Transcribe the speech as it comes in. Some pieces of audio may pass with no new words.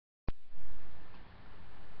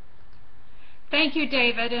Thank you,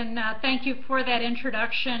 David, and thank you for that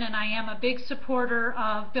introduction. And I am a big supporter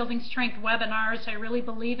of Building Strength webinars. I really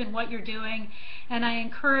believe in what you're doing, and I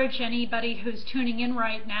encourage anybody who's tuning in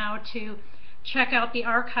right now to check out the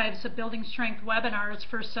archives of Building Strength webinars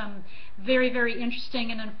for some very, very interesting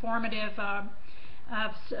and informative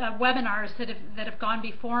webinars that have gone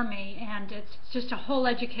before me, and it's just a whole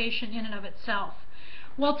education in and of itself.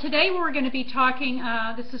 Well, today we're going to be talking,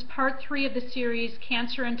 this is part 3 of the series,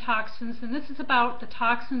 Cancer and Toxins, and this is about the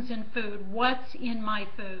toxins in food. What's in my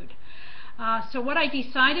food? So what I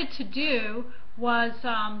decided to do was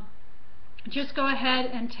just go ahead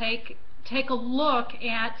and take a look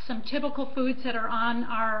at some typical foods that are on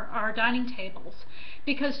our dining tables,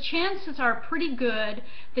 because chances are pretty good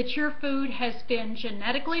that your food has been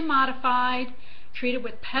genetically modified, treated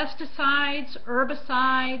with pesticides,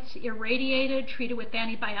 herbicides, irradiated, treated with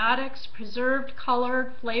antibiotics, preserved,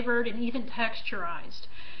 colored, flavored, and even texturized.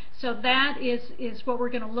 So that is what we're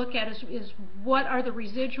going to look at, is what are the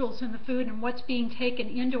residuals in the food and what's being taken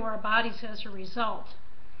into our bodies as a result.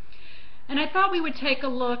 And I thought we would take a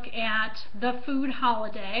look at the food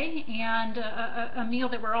holiday and a meal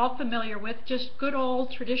that we're all familiar with, just good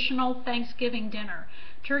old traditional Thanksgiving dinner.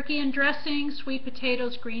 Turkey and dressing, sweet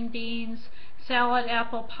potatoes, green beans, salad,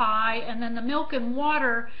 apple pie, and then the milk and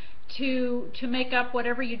water to make up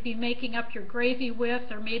whatever you'd be making up your gravy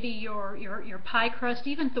with, or maybe your pie crust,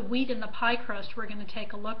 even the wheat in the pie crust we're going to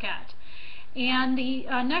take a look at. And the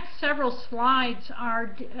next several slides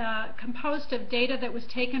are composed of data that was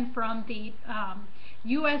taken from the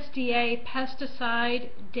USDA Pesticide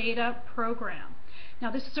Data Program.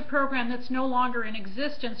 Now, this is a program that's no longer in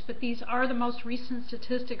existence, but these are the most recent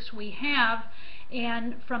statistics we have,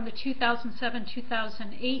 and from the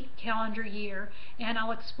 2007-2008 calendar year, and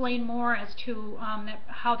I'll explain more as to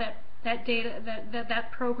how that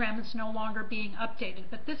program is no longer being updated.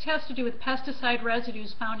 But this has to do with pesticide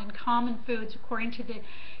residues found in common foods according to the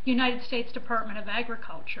United States Department of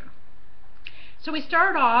Agriculture. So we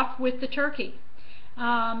start off with the turkey.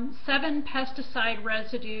 7 pesticide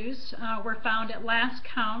residues were found at last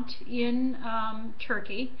count in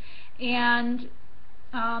turkey, and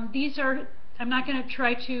these are, I'm not going to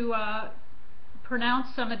try to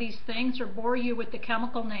pronounce some of these things or bore you with the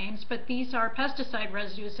chemical names, but these are pesticide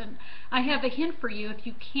residues, and I have a hint for you. If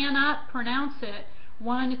you cannot pronounce it,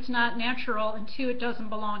 1, it's not natural, and 2, it doesn't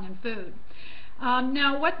belong in food.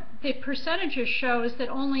 Now, what the percentages show is that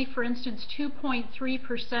only, for instance,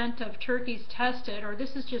 2.3% of turkeys tested, or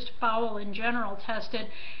this is just fowl in general tested,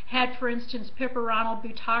 had, for instance, piperonyl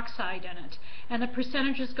butoxide in it. And the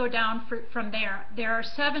percentages go down from there. There are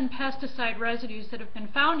 7 pesticide residues that have been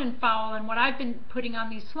found in fowl, and what I've been putting on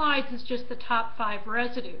these slides is just the top 5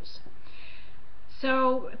 residues.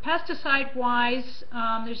 So pesticide-wise,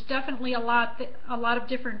 there's definitely a lot of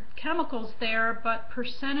different chemicals there, but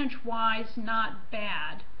percentage-wise, not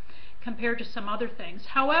bad compared to some other things.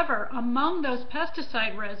 However, among those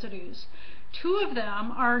pesticide residues, 2 of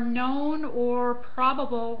them are known or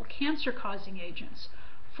probable cancer-causing agents.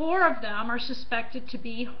 4 of them are suspected to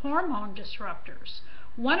be hormone disruptors.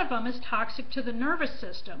 1 of them is toxic to the nervous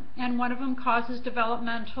system, and 1 of them causes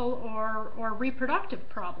developmental or reproductive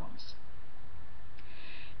problems.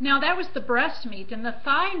 Now, that was the breast meat. In the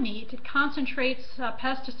thigh meat, it concentrates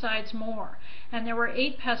pesticides more, and there were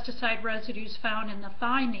 8 pesticide residues found in the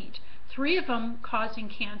thigh meat, 3 of them causing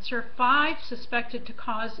cancer, 5 suspected to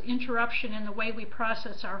cause interruption in the way we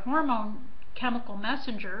process our hormone chemical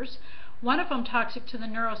messengers, 1 of them toxic to the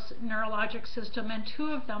neurologic system, and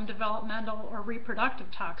 2 of them developmental or reproductive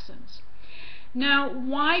toxins. Now,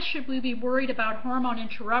 why should we be worried about hormone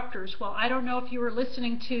interrupters? Well, I don't know if you were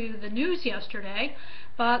listening to the news yesterday,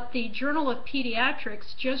 but the Journal of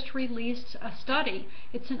Pediatrics just released a study.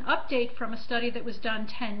 It's an update from a study that was done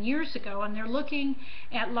 10 years ago, and they're looking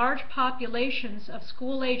at large populations of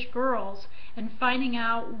school-age girls and finding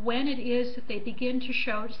out when it is that they begin to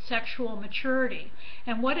show sexual maturity.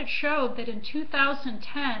 And what it showed, that in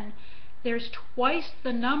 2010, there's twice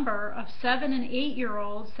the number of 7- and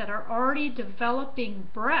 8-year-olds that are already developing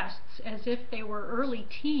breasts as if they were early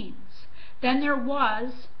teens than there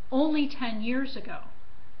was only 10 years ago.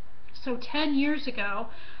 So 10 years ago,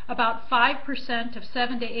 about 5% of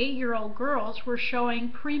 7- to 8-year-old girls were showing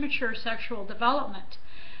premature sexual development.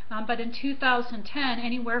 But in 2010,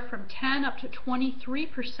 anywhere from 10 up to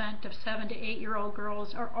 23% of 7- to 8-year-old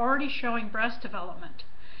girls are already showing breast development.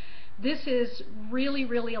 This is really,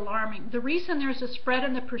 really alarming. The reason there's a spread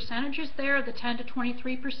in the percentages there, the 10 to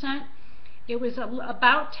 23%, it was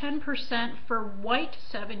about 10% for white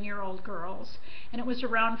 7-year-old girls, and it was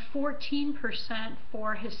around 14%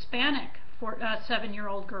 for Hispanic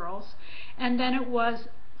 7-year-old girls, and then it was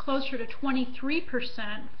closer to 23%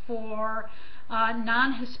 for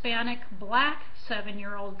non-Hispanic black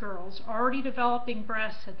 7-year-old girls already developing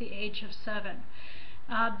breasts at the age of 7.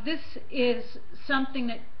 This is something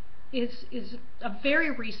that is a very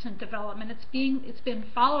recent development. It's been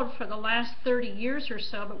followed for the last 30 years or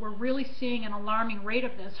so, but we're really seeing an alarming rate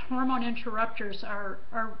of this. Hormone interrupters are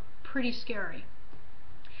pretty scary.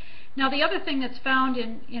 Now, the other thing that's found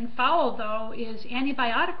in fowl, though, is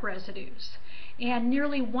antibiotic residues. And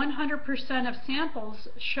nearly 100% of samples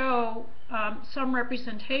show some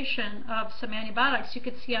representation of some antibiotics. You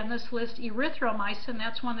could see on this list erythromycin,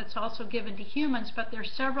 that's one that's also given to humans, but there are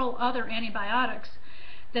several other antibiotics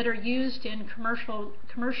that are used in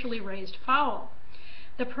commercially raised fowl.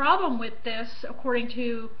 The problem with this, according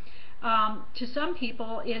to some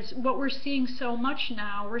people, is what we're seeing so much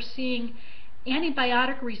now. We're seeing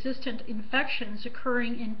antibiotic-resistant infections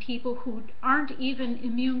occurring in people who aren't even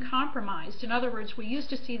immune compromised. In other words, we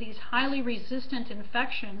used to see these highly resistant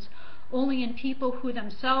infections only in people who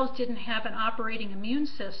themselves didn't have an operating immune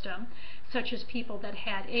system, such as people that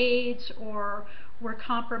had AIDS or were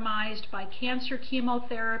compromised by cancer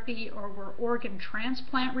chemotherapy or were organ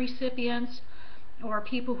transplant recipients or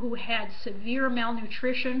people who had severe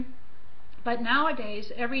malnutrition. But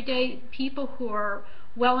nowadays, everyday people who are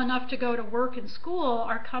well enough to go to work and school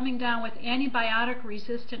are coming down with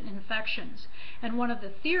antibiotic-resistant infections. And one of the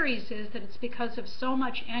theories is that it's because of so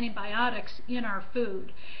much antibiotics in our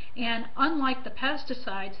food. And unlike the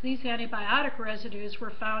pesticides, these antibiotic residues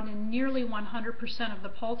were found in nearly 100% of the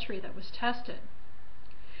poultry that was tested.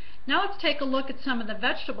 Now let's take a look at some of the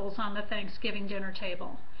vegetables on the Thanksgiving dinner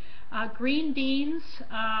table. Green beans,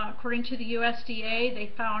 according to the USDA,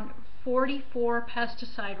 they found 44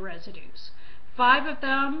 pesticide residues. 5 of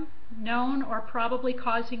them known or probably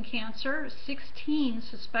causing cancer, 16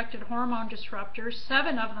 suspected hormone disruptors,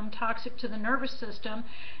 7 of them toxic to the nervous system,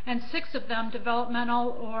 and 6 of them developmental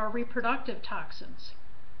or reproductive toxins.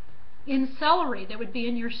 In celery, that would be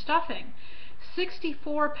in your stuffing,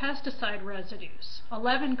 64 pesticide residues,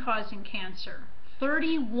 11 causing cancer,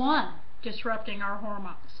 31 disrupting our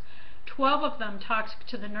hormones, 12 of them toxic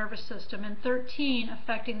to the nervous system, and 13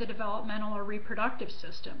 affecting the developmental or reproductive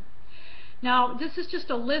system. Now, this is just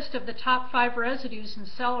a list of the top 5 residues in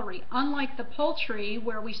celery. Unlike the poultry,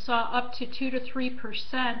 where we saw up to 2 to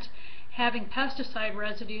 3% having pesticide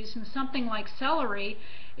residues, in something like celery,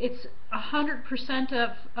 it's 100%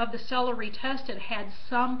 of the celery tested had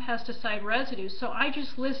some pesticide residues. So I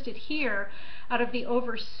just listed here, out of the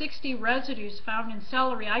over 60 residues found in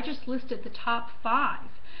celery, I just listed the top 5.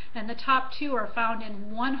 And the top 2 are found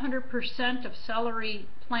in 100% of celery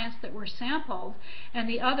plants that were sampled, and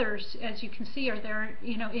the others, as you can see, are there,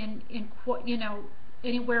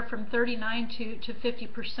 anywhere from 39 to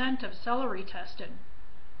 50% of celery tested.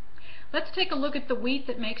 Let's take a look at the wheat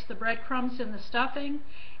that makes the breadcrumbs in the stuffing,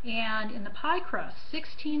 and in the pie crust,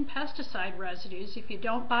 16 pesticide residues if you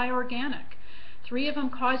don't buy organic. 3 of them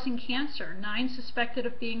causing cancer, 9 suspected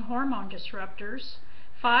of being hormone disruptors,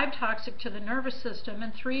 5 toxic to the nervous system,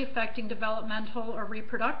 and 3 affecting developmental or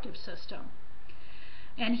reproductive system.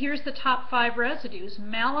 And here's the top 5 residues.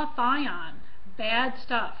 Malathion, bad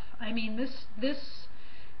stuff. I mean,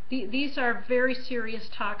 these are very serious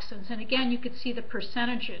toxins. And again, you could see the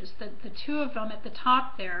percentages. The 2 of them at the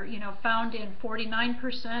top there, found in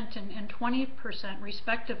 49% and 20%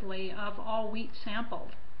 respectively of all wheat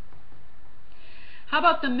sampled. How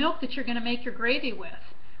about the milk that you're going to make your gravy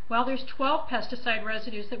with? Well, there's 12 pesticide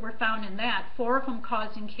residues that were found in that, 4 of them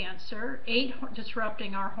causing cancer, 8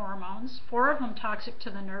 disrupting our hormones, 4 of them toxic to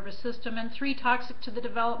the nervous system, and 3 toxic to the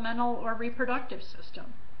developmental or reproductive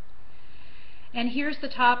system. And here's the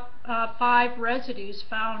top 5 residues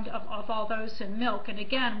found of all those in milk. And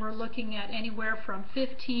again, we're looking at anywhere from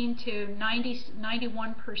 15 to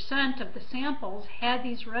 91% of the samples had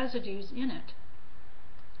these residues in it.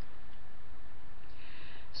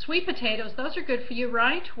 Sweet potatoes, those are good for you,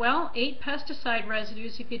 right? Well, 8 pesticide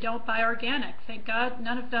residues if you don't buy organic. Thank God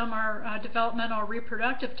none of them are developmental or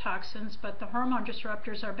reproductive toxins, but the hormone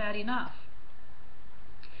disruptors are bad enough.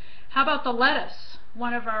 How about the lettuce,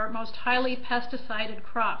 one of our most highly pesticided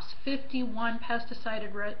crops? 51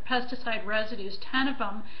 pesticide residues, 10 of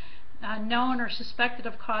them known or suspected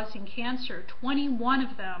of causing cancer, 21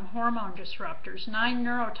 of them hormone disruptors, 9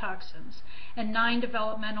 neurotoxins, and 9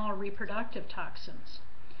 developmental or reproductive toxins.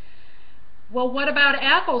 Well, what about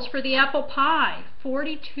apples for the apple pie?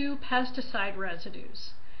 42 pesticide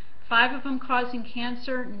residues, 5 of them causing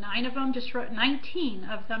cancer, 19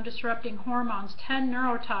 of them disrupting hormones, 10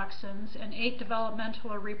 neurotoxins, and 8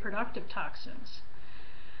 developmental or reproductive toxins.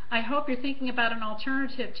 I hope you're thinking about an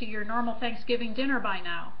alternative to your normal Thanksgiving dinner by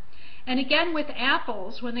now. And again with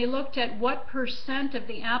apples, when they looked at what percent of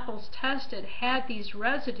the apples tested had these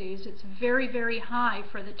residues, it's very, very high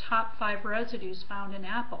for the top 5 residues found in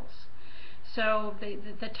apples. So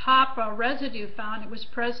the top residue found, it was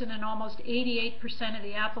present in almost 88% of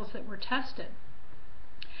the apples that were tested.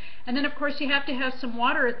 And then of course you have to have some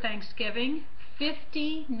water at Thanksgiving.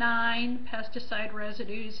 59 pesticide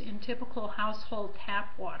residues in typical household tap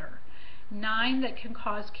water. 9 that can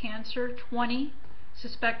cause cancer, 20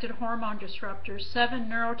 suspected hormone disruptors, 7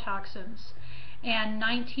 neurotoxins, and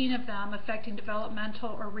 19 of them affecting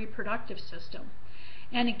developmental or reproductive system.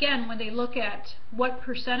 And again, when they look at what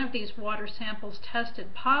percent of these water samples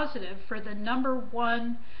tested positive for the number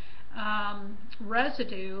 1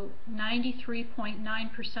 residue,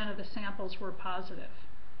 93.9% of the samples were positive.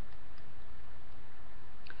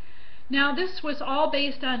 Now this was all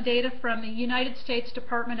based on data from the United States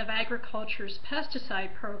Department of Agriculture's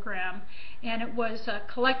pesticide program, and it was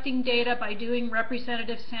collecting data by doing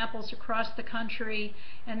representative samples across the country,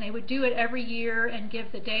 and they would do it every year and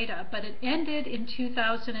give the data. But it ended in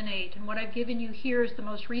 2008, and what I've given you here is the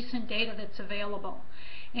most recent data that's available.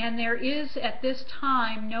 And there is at this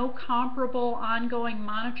time no comparable ongoing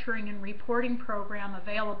monitoring and reporting program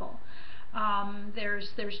available.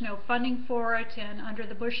 There's no funding for it, and under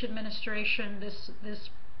the Bush administration this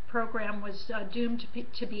program was doomed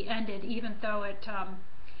to be ended, even though it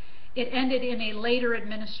ended in a later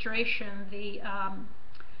administration.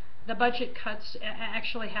 The budget cuts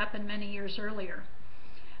actually happened many years earlier.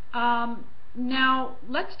 Now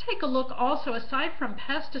let's take a look also, aside from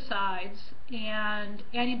pesticides and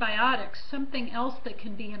antibiotics, something else that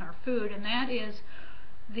can be in our food, and that is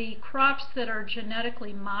the crops that are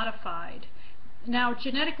genetically modified. Now,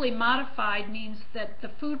 genetically modified means that the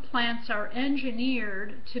food plants are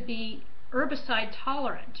engineered to be herbicide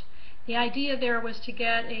tolerant. The idea there was to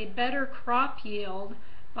get a better crop yield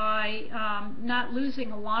by not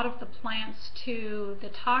losing a lot of the plants to the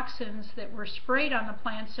toxins that were sprayed on the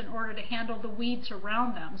plants in order to handle the weeds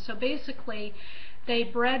around them. So basically, they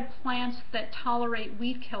bred plants that tolerate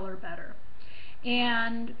weed killer better.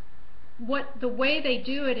 And the way they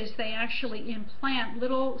do it is they actually implant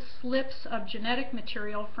little slips of genetic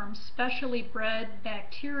material from specially bred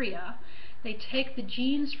bacteria. They take the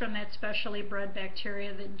genes from that specially bred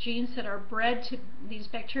bacteria, the genes that are bred to, these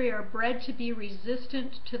bacteria are bred to be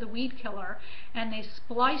resistant to the weed killer, and they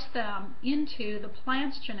splice them into the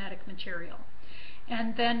plant's genetic material.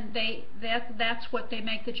 And then that's what they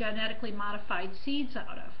make the genetically modified seeds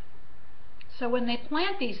out of. So when they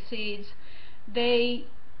plant these seeds, they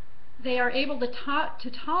are able to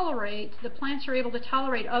tolerate, the plants are able to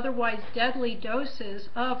tolerate otherwise deadly doses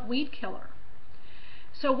of weed killer.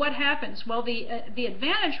 So what happens? Well, the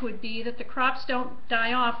advantage would be that the crops don't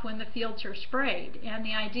die off when the fields are sprayed, and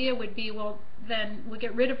the idea would be, well, then we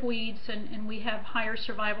get rid of weeds and we have higher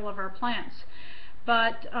survival of our plants.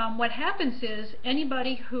 But what happens is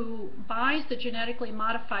anybody who buys the genetically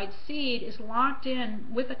modified seed is locked in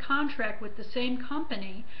with a contract with the same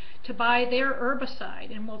company to buy their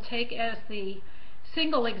herbicide. And we'll take as the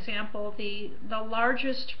single example the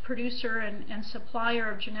largest producer and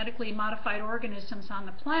supplier of genetically modified organisms on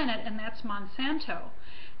the planet, and that's Monsanto.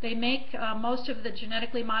 They make most of the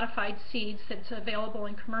genetically modified seeds that's available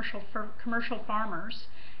in commercial farmers.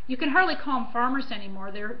 You can hardly call them farmers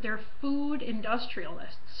anymore. They're food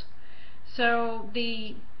industrialists. So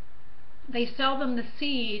they sell them the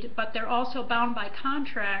seed, but they're also bound by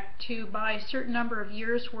contract to buy a certain number of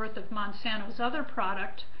years' worth of Monsanto's other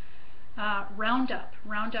product,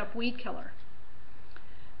 Roundup weed killer.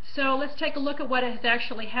 So let's take a look at what has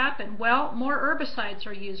actually happened. Well, more herbicides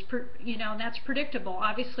are used, and that's predictable.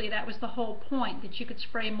 Obviously, that was the whole point, that you could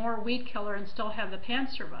spray more weed killer and still have the plant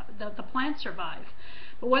survive.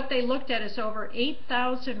 But what they looked at is over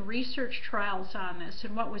 8,000 research trials on this,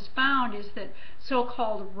 and what was found is that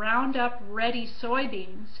so-called Roundup-ready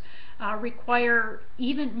soybeans require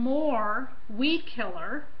even more weed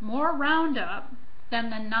killer, more Roundup, than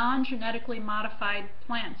the non-genetically modified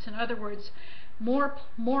plants. In other words,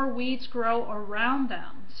 more weeds grow around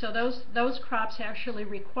them. So those crops actually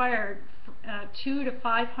required 200 to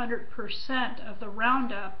 500% of the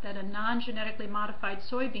Roundup that a non-genetically modified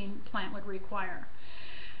soybean plant would require.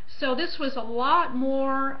 So this was a lot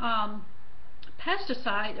more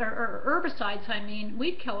pesticide or herbicides,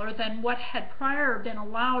 weed killer, than what had prior been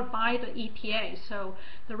allowed by the EPA. So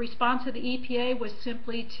the response of the EPA was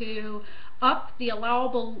simply to up the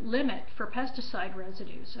allowable limit for pesticide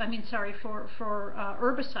residues. For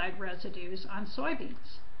herbicide residues on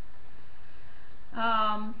soybeans.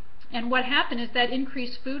 And what happened is that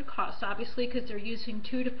increased food costs, obviously, because they're using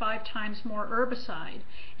 2 to 5 times more herbicide,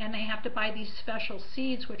 and they have to buy these special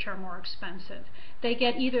seeds, which are more expensive. They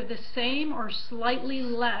get either the same or slightly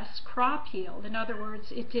less crop yield. In other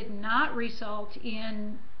words, it did not result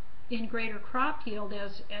in greater crop yield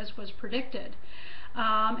as was predicted.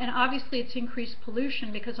 And obviously it's increased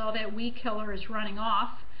pollution because all that weed killer is running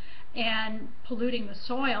off and polluting the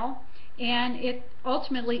soil, and it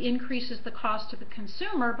ultimately increases the cost to the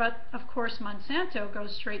consumer, but of course Monsanto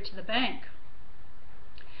goes straight to the bank.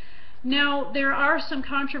 Now, there are some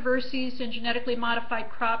controversies in genetically modified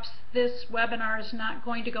crops. This webinar is not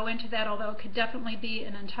going to go into that, although it could definitely be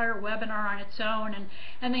an entire webinar on its own.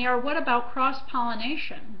 And they are, what about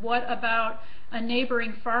cross-pollination? What about a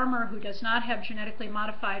neighboring farmer who does not have genetically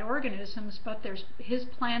modified organisms, but his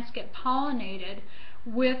plants get pollinated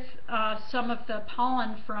with some of the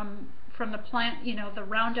pollen from the plant, the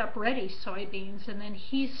Roundup Ready soybeans, and then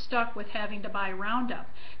he's stuck with having to buy Roundup.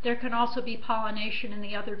 There can also be pollination in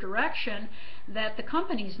the other direction that the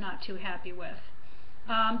company's not too happy with.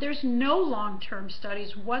 There's no long-term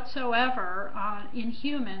studies whatsoever in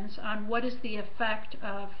humans on what is the effect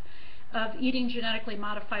of eating genetically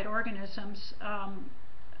modified organisms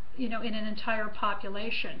in an entire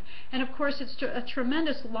population. And of course it's a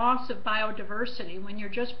tremendous loss of biodiversity when you're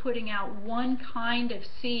just putting out one kind of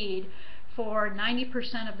seed for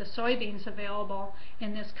 90% of the soybeans available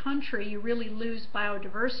in this country. You really lose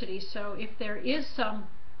biodiversity. So if there is some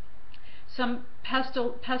pest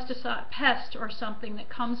or something that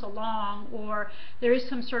comes along, or there is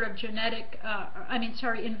some sort of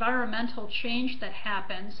environmental change that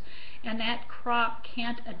happens, and that crop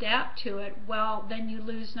can't adapt to it, well, then you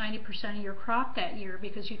lose 90% of your crop that year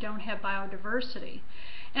because you don't have biodiversity.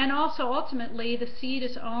 And also, ultimately, the seed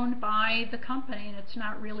is owned by the company, and it's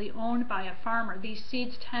not really owned by a farmer. These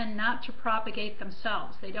seeds tend not to propagate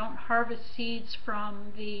themselves. They don't harvest seeds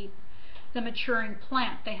from the maturing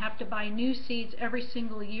plant. They have to buy new seeds every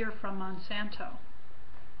single year from Monsanto.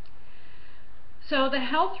 So the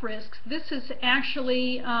health risks, this is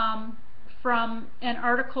actually from an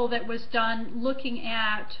article that was done looking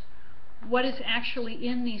at what is actually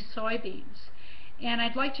in these soybeans. And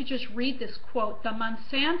I'd like to just read this quote. The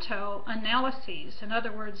Monsanto analyses, in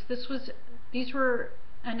other words, these were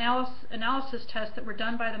analysis tests that were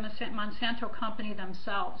done by the Monsanto company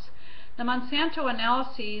themselves. The Monsanto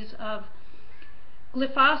analyses of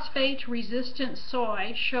glyphosate-resistant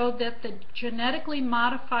soy showed that the genetically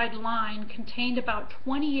modified line contained about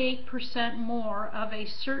 28% more of a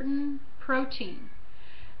certain protein.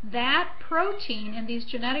 That protein in these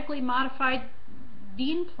genetically modified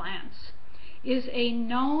bean plants is a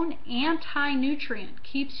known anti-nutrient,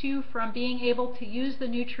 keeps you from being able to use the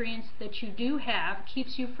nutrients that you do have,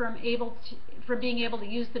 keeps you from being able to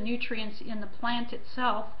use the nutrients in the plant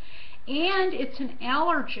itself, and it's an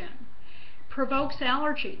allergen, provokes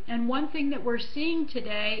allergy. And one thing that we're seeing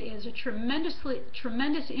today is a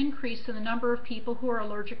tremendous increase in the number of people who are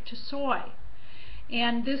allergic to soy.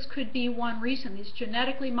 And this could be one reason. These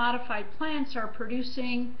genetically modified plants are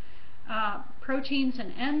producing proteins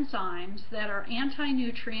and enzymes that are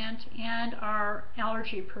anti-nutrient and are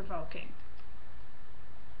allergy provoking.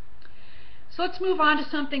 So let's move on to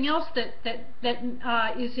something else that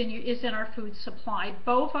is in our food supply,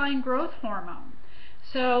 bovine growth hormone.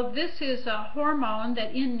 So this is a hormone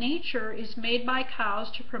that in nature is made by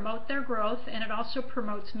cows to promote their growth, and it also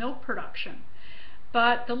promotes milk production.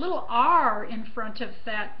 But the little R in front of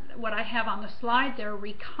that, what I have on the slide there,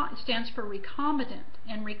 stands for recombinant.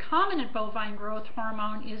 And recombinant bovine growth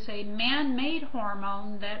hormone is a man-made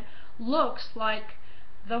hormone that looks like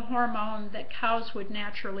the hormone that cows would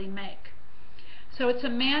naturally make. So it's a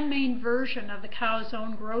man-made version of the cow's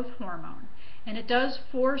own growth hormone, and it does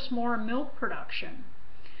force more milk production.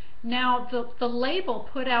 Now, the label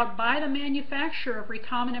put out by the manufacturer of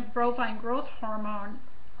recombinant bovine growth hormone,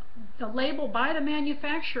 the label by the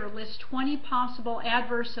manufacturer lists 20 possible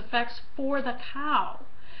adverse effects for the cow,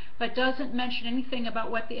 but doesn't mention anything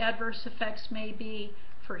about what the adverse effects may be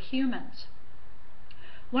for humans.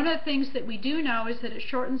 One of the things that we do know is that it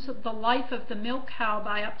shortens the life of the milk cow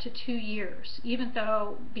by up to 2 years, even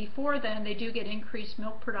though before then they do get increased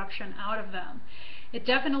milk production out of them. It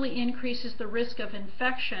definitely increases the risk of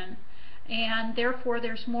infection, and therefore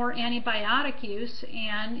there's more antibiotic use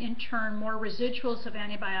and in turn more residuals of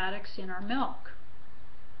antibiotics in our milk.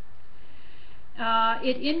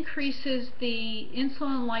 It increases the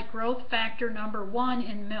insulin-like growth factor number 1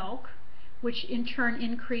 in milk, which in turn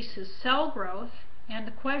increases cell growth. And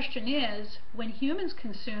the question is, when humans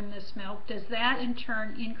consume this milk, does that in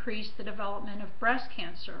turn increase the development of breast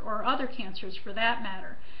cancer or other cancers for that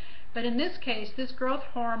matter? But in this case, this growth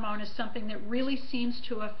hormone is something that really seems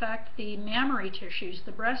to affect the mammary tissues,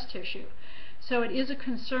 the breast tissue. So it is a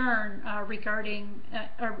concern regarding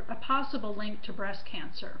a possible link to breast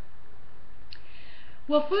cancer.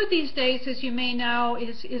 Well, food these days, as you may know,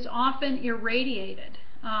 is often irradiated.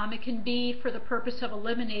 It can be for the purpose of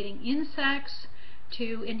eliminating insects,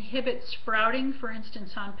 to inhibit sprouting, for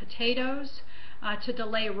instance on potatoes, to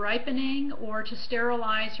delay ripening, or to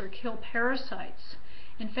sterilize or kill parasites.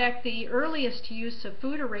 In fact, the earliest use of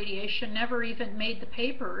food irradiation never even made the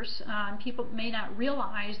papers. People may not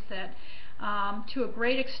realize that to a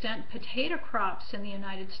great extent potato crops in the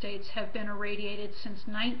United States have been irradiated since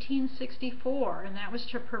 1964, and that was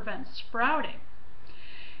to prevent sprouting.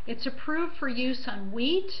 It's approved for use on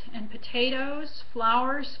wheat and potatoes,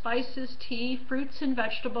 flour, spices, tea, fruits and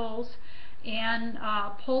vegetables, and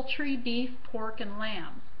poultry, beef, pork, and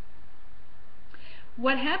lamb.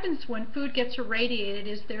 What happens when food gets irradiated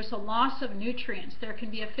is there's a loss of nutrients. There can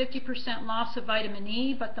be a 50% loss of vitamin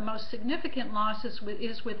E, but the most significant loss is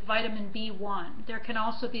with vitamin B1. There can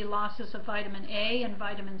also be losses of vitamin A and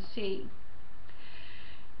vitamin C.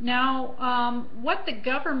 Now, what the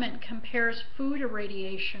government compares food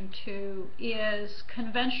irradiation to is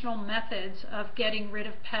conventional methods of getting rid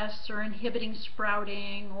of pests or inhibiting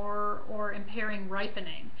sprouting or impairing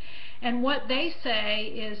ripening. And what they say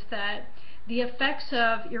is that the effects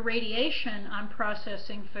of irradiation on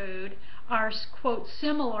processing food are, quote,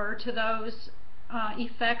 similar to those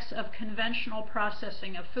effects of conventional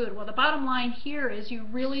processing of food. Well, the bottom line here is you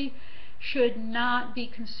really should not be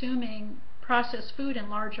consuming processed food in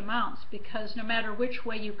large amounts, because no matter which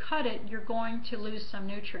way you cut it, you're going to lose some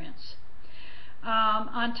nutrients.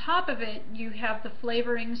 On top of it, you have the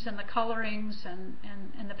flavorings and the colorings and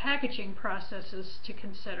the packaging processes to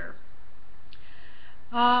consider.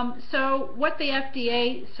 So what the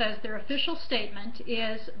FDA says, their official statement,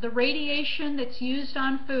 is the radiation that's used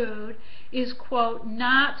on food is, quote,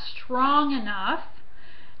 not strong enough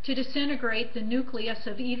to disintegrate the nucleus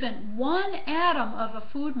of even one atom of a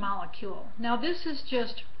food molecule. Now this is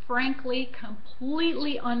just frankly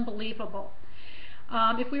completely unbelievable.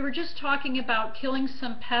 If we were just talking about killing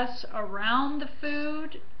some pests around the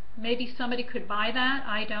food, maybe somebody could buy that.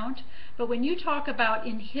 I don't. But when you talk about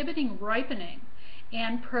inhibiting ripening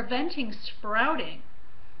and preventing sprouting,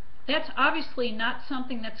 that's obviously not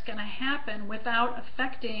something that's going to happen without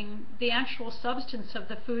affecting the actual substance of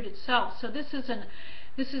the food itself. So this is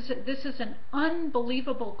an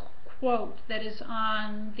unbelievable quote that is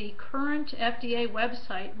on the current FDA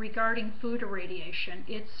website regarding food irradiation.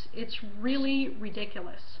 It's really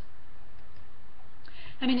ridiculous.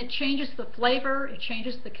 I mean, it changes the flavor, it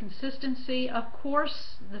changes the consistency. Of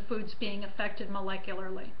course the food's being affected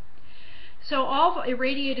molecularly. So all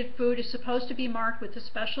irradiated food is supposed to be marked with a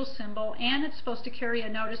special symbol, and it's supposed to carry a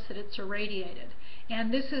notice that it's irradiated.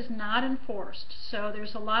 And this is not enforced. So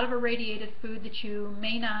there's a lot of irradiated food that you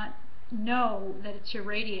may not know that it's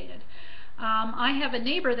irradiated. I have a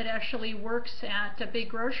neighbor that actually works at a big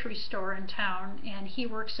grocery store in town, and he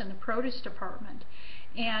works in the produce department.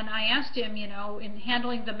 And I asked him, you know, in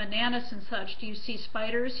handling the bananas and such, do you see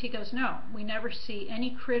spiders? He goes, no, we never see any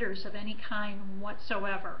critters of any kind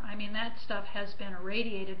whatsoever. I mean, that stuff has been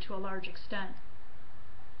irradiated to a large extent.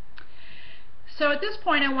 So at this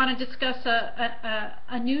point I want to discuss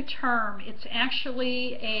a new term. It's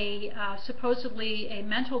actually supposedly a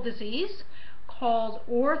mental disease called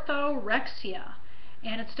orthorexia.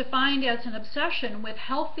 And it's defined as an obsession with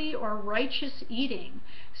healthy or righteous eating.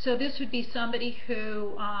 So this would be somebody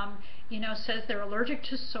who, you know, says they're allergic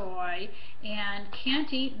to soy and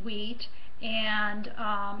can't eat wheat and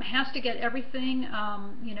has to get everything,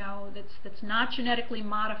 you know, that's not genetically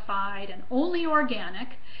modified and only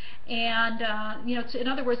organic. And you know, it's, in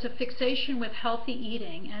other words, a fixation with healthy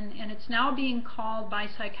eating, and it's now being called by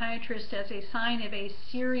psychiatrists as a sign of a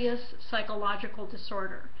serious psychological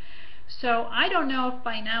disorder. So I don't know if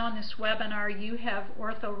by now in this webinar you have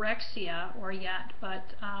orthorexia or yet, but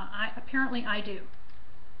apparently I do.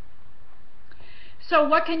 So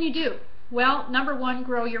what can you do? Well, number one,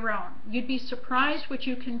 grow your own. You'd be surprised what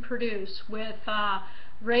you can produce with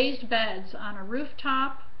raised beds on a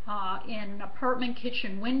rooftop, in an apartment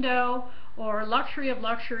kitchen window, or luxury of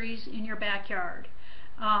luxuries in your backyard.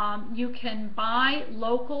 You can buy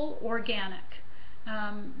local organic.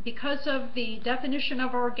 Because of the definition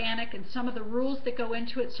of organic and some of the rules that go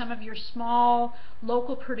into it, some of your small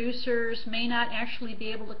local producers may not actually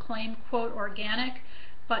be able to claim, quote, organic,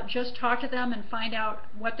 but just talk to them and find out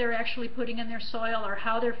what they're actually putting in their soil, or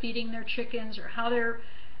how they're feeding their chickens, or how they're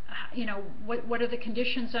what are the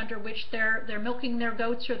conditions under which they're milking their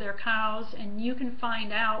goats or their cows, and you can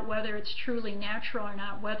find out whether it's truly natural or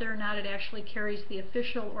not, whether or not it actually carries the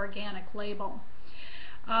official organic label.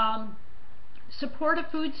 Support a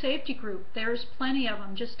food safety group. There's plenty of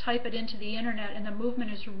them. Just type it into the internet, and the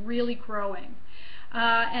movement is really growing.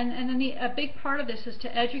 And then a big part of this is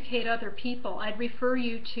to educate other people. I'd refer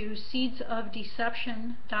you to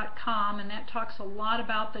seedsofdeception.com, and that talks a lot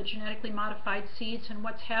about the genetically modified seeds and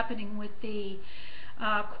what's happening with the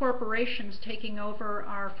corporations taking over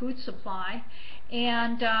our food supply.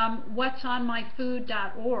 And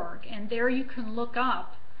whatsonmyfood.org, and there you can look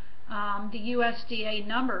up the USDA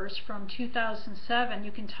numbers from 2007.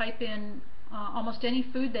 You can type in almost any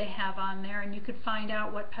food they have on there, and you could find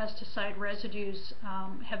out what pesticide residues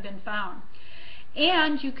have been found.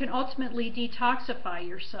 And you can ultimately detoxify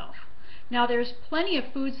yourself. Now, there's plenty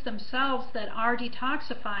of foods themselves that are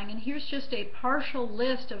detoxifying, and here's just a partial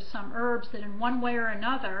list of some herbs that in one way or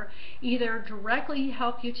another either directly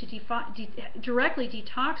help you to directly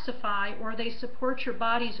detoxify, or they support your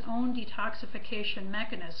body's own detoxification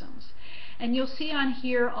mechanisms. And you'll see on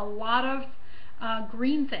here a lot of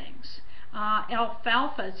green things.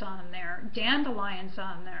 Alfalfa's on there, dandelion's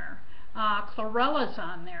on there, chlorella's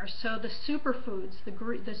on there. So the superfoods, the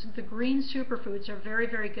green superfoods are very,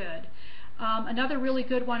 very good. Another really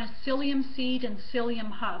good one is psyllium seed and psyllium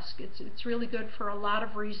husk. It's really good for a lot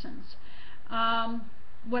of reasons.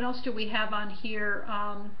 What else do we have on here?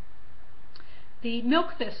 The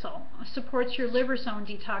milk thistle supports your liver's own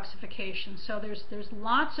detoxification. So there's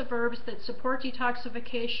lots of herbs that support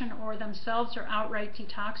detoxification or themselves are outright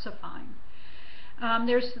detoxifying.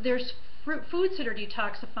 There's foods that are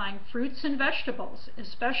detoxifying, fruits and vegetables,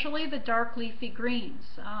 especially the dark leafy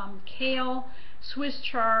greens, kale, Swiss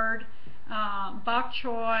chard, bok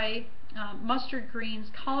choy, mustard greens,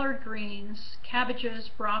 collard greens, cabbages,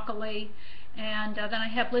 broccoli, and then I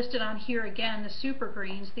have listed on here again the super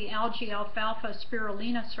greens, the algae, alfalfa,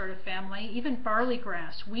 spirulina sort of family, even barley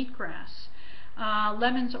grass, wheatgrass,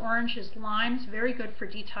 lemons, oranges, limes, very good for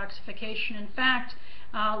detoxification. In fact,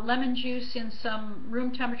 lemon juice in some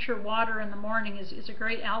room temperature water in the morning is a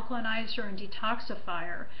great alkalinizer and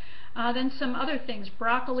detoxifier. Then some other things,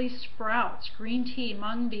 broccoli sprouts, green tea,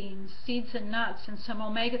 mung beans, seeds and nuts, and some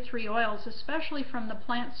omega-3 oils, especially from the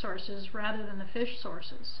plant sources rather than the fish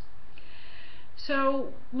sources.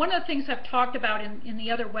 So one of the things I've talked about in the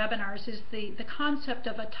other webinars is the concept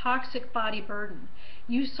of a toxic body burden.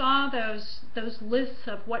 You saw those lists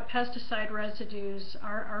of what pesticide residues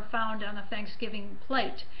are found on the Thanksgiving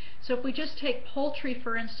plate. So if we just take poultry,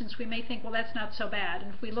 for instance, we may think, well, that's not so bad.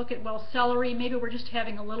 And if we look at, well, celery, maybe we're just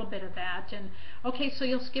having a little bit of that. And okay, so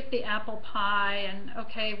you'll skip the apple pie, and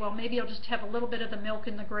okay, well, maybe you'll just have a little bit of the milk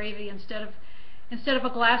in the gravy instead of a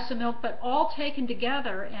glass of milk, but all taken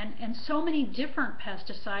together, and so many different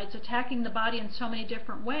pesticides attacking the body in so many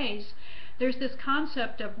different ways, there's this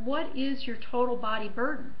concept of what is your total body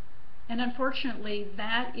burden? And unfortunately,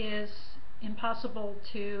 that is impossible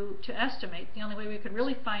to estimate. The only way we could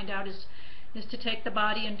really find out is to take the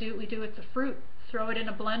body and do what we do with the fruit, throw it in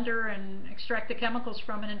a blender and extract the chemicals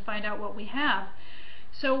from it and find out what we have.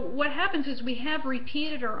 So what happens is we have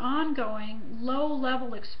repeated or ongoing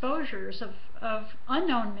low-level exposures of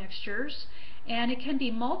unknown mixtures, and it can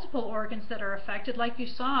be multiple organs that are affected, like you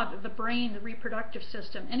saw, the brain, the reproductive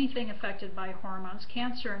system, anything affected by hormones,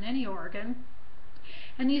 cancer in any organ.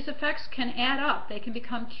 And these effects can add up. They can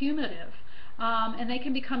become cumulative. And they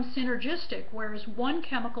can become synergistic, whereas one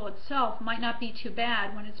chemical itself might not be too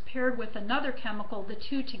bad. When it's paired with another chemical, the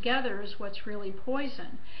two together is what's really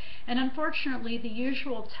poison. And unfortunately, the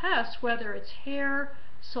usual tests, whether it's hair,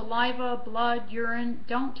 saliva, blood, urine,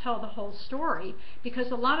 don't tell the whole story,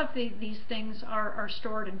 because a lot of these things are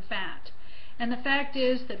stored in fat. And the fact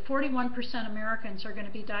is that 41% of Americans are going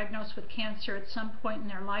to be diagnosed with cancer at some point in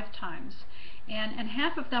their lifetimes. And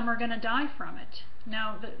half of them are going to die from it.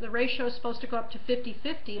 Now, the ratio is supposed to go up to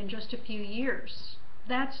 50-50 in just a few years.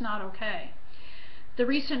 That's not okay. The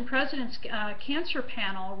recent President's Cancer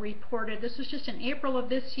Panel reported, this was just in April of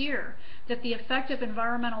this year, that the effect of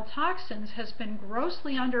environmental toxins has been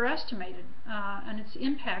grossly underestimated and its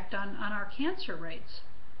impact on our cancer rates.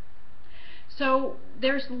 So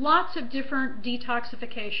there's lots of different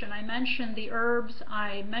detoxification. I mentioned the herbs,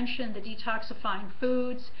 I mentioned the detoxifying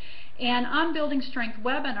foods, and on Building Strength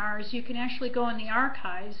webinars, you can actually go in the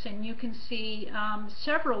archives and you can see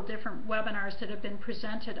several different webinars that have been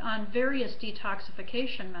presented on various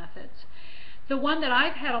detoxification methods. The one that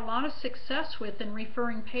I've had a lot of success with in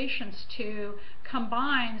referring patients to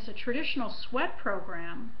combines a traditional sweat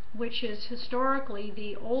program, which is historically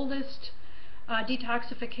the oldest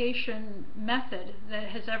detoxification method that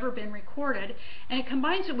has ever been recorded, and it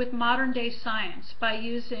combines it with modern day science by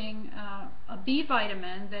using a B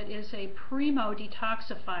vitamin that is a primo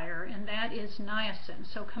detoxifier, and that is niacin.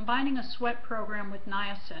 So combining a sweat program with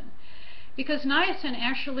niacin, because niacin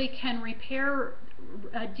actually can repair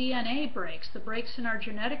DNA breaks, the breaks in our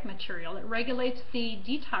genetic material. It regulates the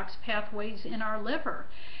detox pathways in our liver.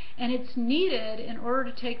 And it's needed in order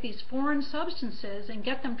to take these foreign substances and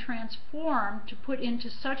get them transformed to put into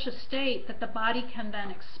such a state that the body can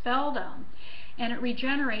then expel them. And it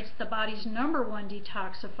regenerates the body's #1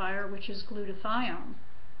 detoxifier, which is glutathione.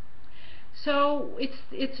 So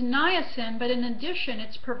it's niacin, but in addition,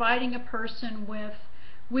 it's providing a person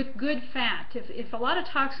with good fat. If a lot of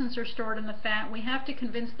toxins are stored in the fat, we have to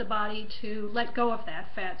convince the body to let go of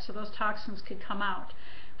that fat so those toxins could come out.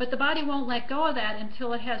 But the body won't let go of that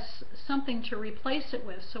until it has something to replace it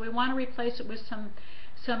with. So we want to replace it with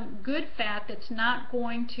some good fat that's not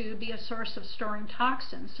going to be a source of storing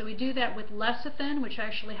toxins. So we do that with lecithin, which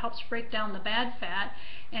actually helps break down the bad fat,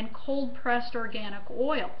 and cold-pressed organic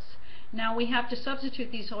oils. Now we have to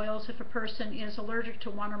substitute these oils if a person is allergic to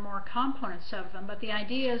one or more components of them, but the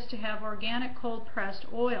idea is to have organic cold-pressed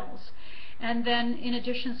oils. And then in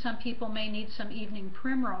addition, some people may need some evening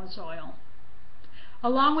primrose oil.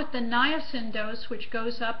 Along with the niacin dose, which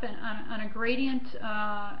goes up on a gradient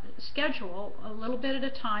schedule, a little bit at a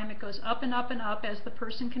time. It goes up and up and up as the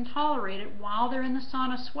person can tolerate it while they're in the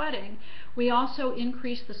sauna sweating. We also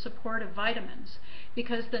increase the support of vitamins,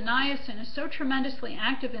 because the niacin is so tremendously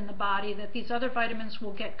active in the body that these other vitamins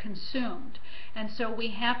will get consumed. And so we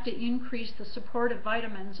have to increase the support of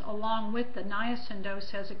vitamins along with the niacin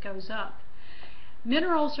dose as it goes up.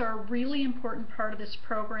 Minerals are a really important part of this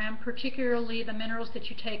program, particularly the minerals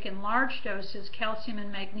that you take in large doses, calcium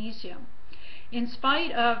and magnesium. In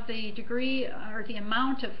spite of the degree or the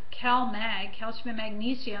amount of calcium and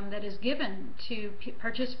magnesium that is given to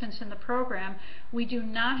participants in the program, we do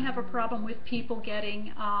not have a problem with people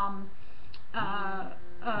getting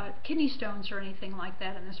kidney stones or anything like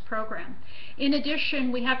that in this program. In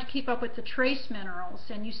addition, we have to keep up with the trace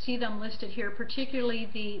minerals, and you see them listed here. Particularly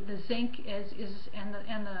the zinc and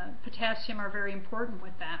the potassium are very important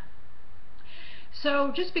with that.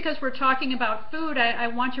 So just because we're talking about food, I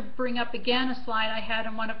want to bring up again a slide I had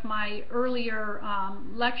in one of my earlier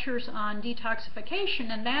lectures on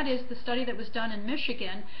detoxification, and that is the study that was done in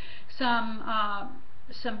Michigan.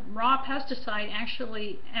 Some raw pesticide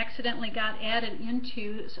actually accidentally got added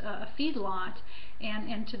into a feedlot and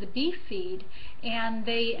into the beef feed, and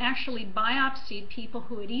they actually biopsied people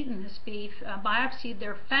who had eaten this beef, biopsied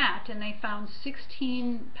their fat, and they found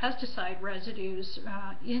 16 pesticide residues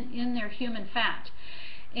in their human fat.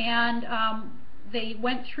 And they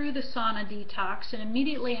went through the sauna detox, and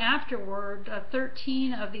immediately afterward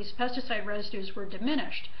 13 of these pesticide residues were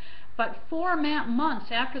diminished. But 4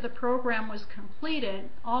 months after the program was completed,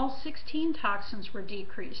 all 16 toxins were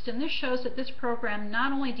decreased. And this shows that this program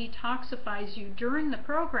not only detoxifies you during the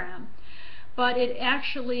program, but it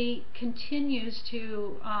actually continues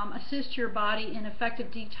to assist your body in effective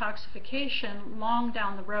detoxification long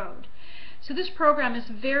down the road. So this program is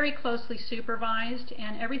very closely supervised,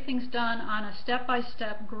 and everything's done on a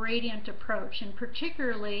step-by-step gradient approach, and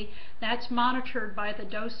particularly that's monitored by the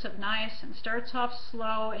dose of niacin. Starts off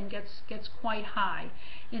slow and gets quite high.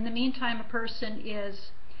 In the meantime, a person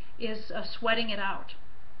is sweating it out.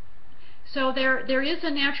 So there is a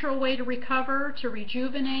natural way to recover, to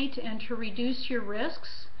rejuvenate, and to reduce your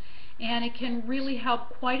risks. And it can really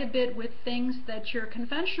help quite a bit with things that your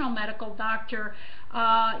conventional medical doctor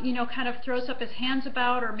kind of throws up his hands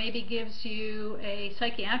about, or maybe gives you a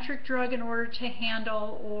psychiatric drug in order to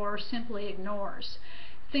handle, or simply ignores.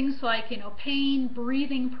 Things like pain,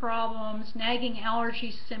 breathing problems, nagging allergy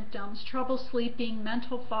symptoms, trouble sleeping,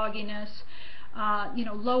 mental fogginess,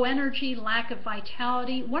 low energy, lack of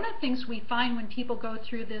vitality. One of the things we find when people go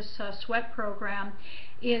through this sweat program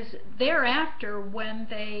is thereafter, when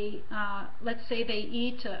they, let's say they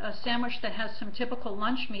eat a sandwich that has some typical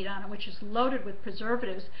lunch meat on it, which is loaded with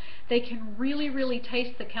preservatives, they can really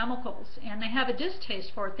taste the chemicals, and they have a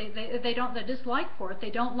distaste for it. They don't, a dislike for it.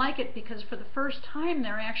 They don't like it because for the first time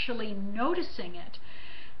they're actually noticing it.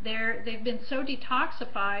 They've been so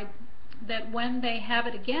detoxified that when they have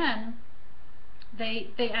it again,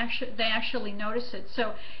 they actually notice it.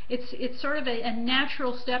 So it's sort of a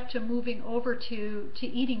natural step to moving over to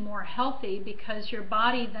eating more healthy, because your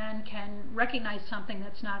body then can recognize something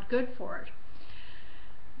that's not good for it.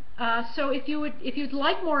 So if you'd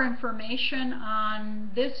like more information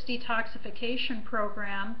on this detoxification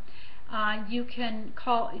program, You can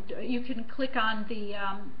click on the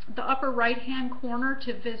upper right-hand corner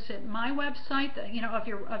to visit my website, of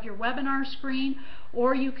your webinar screen,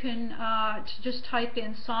 or you can just type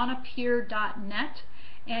in saunapure.net,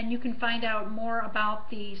 and you can find out more about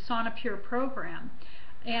the SaunaPure program.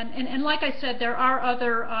 And like I said, there are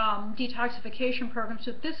other detoxification programs,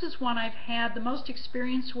 but this is one I've had the most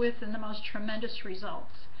experience with and the most tremendous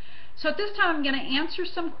results. So at this time I'm going to answer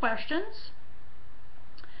some questions.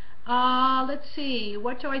 Let's see,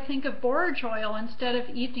 what do I think of borage oil instead of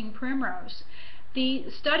evening primrose? The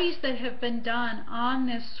studies that have been done on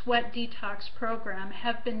this sweat detox program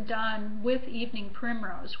have been done with evening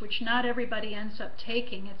primrose, which not everybody ends up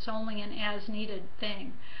taking. It's only an as-needed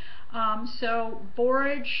thing. So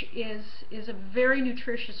borage is a very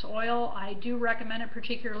nutritious oil. I do recommend it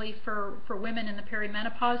particularly for women in the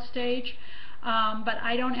perimenopause stage. But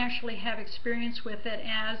I don't actually have experience with it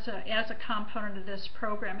as a component of this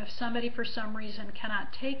program. If somebody for some reason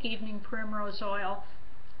cannot take evening primrose oil,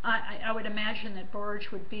 I would imagine that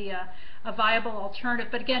borage would be a viable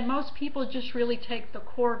alternative. But again, most people just really take the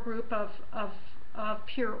core group of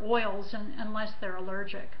pure oils unless they're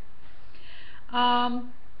allergic. I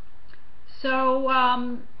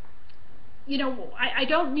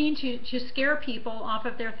don't mean to scare people off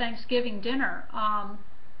of their Thanksgiving dinner.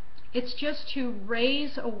 It's just to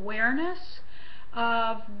raise awareness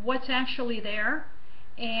of what's actually there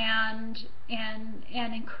and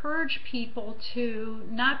encourage people to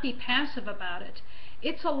not be passive about it.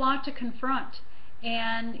 It's a lot to confront,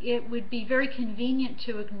 and it would be very convenient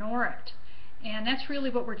to ignore it. And that's really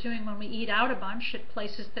what we're doing when we eat out a bunch at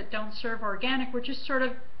places that don't serve organic. We're just sort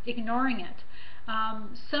of ignoring it.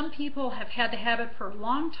 Some people have had the habit for a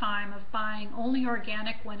long time of buying only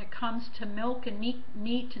organic when it comes to milk and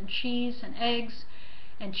meat and cheese and eggs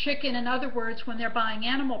and chicken. In other words, when they're buying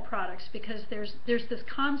animal products, because there's this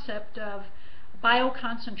concept of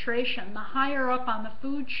bioconcentration. The higher up on the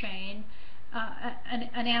food chain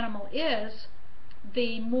an animal is,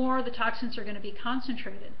 the more the toxins are going to be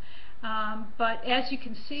concentrated. But as you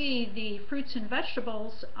can see, the fruits and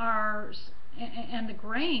vegetables and the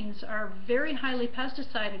grains are very highly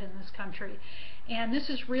pesticided in this country. And this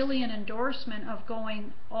is really an endorsement of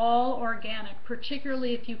going all organic,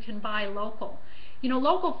 particularly if you can buy local.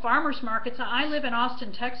 Local farmers markets, I live in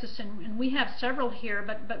Austin, Texas, and we have several here,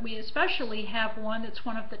 but we especially have one that's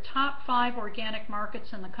one of the top 5 organic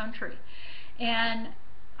markets in the country. And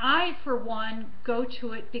I, for one, go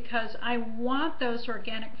to it because I want those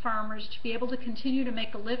organic farmers to be able to continue to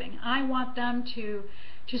make a living. I want them to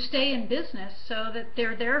stay in business so that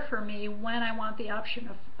they're there for me when I want the option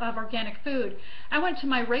of organic food. I went to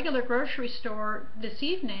my regular grocery store this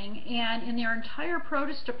evening, and in their entire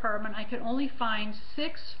produce department I could only find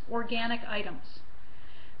 6 organic items.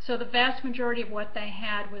 So the vast majority of what they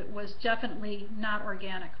had was definitely not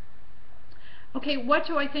organic. Okay, what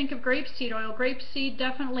do I think of grapeseed oil? Grapeseed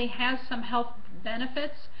definitely has some health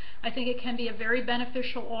benefits. I think it can be a very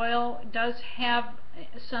beneficial oil. It does have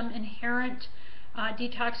some inherent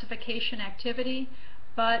detoxification activity,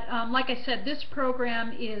 but like I said, this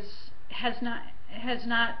program has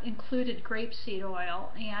not included grapeseed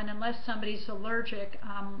oil, and unless somebody's allergic,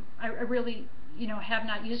 I really have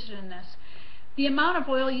not used it in this. The amount of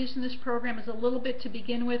oil used in this program is a little bit to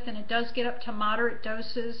begin with, and it does get up to moderate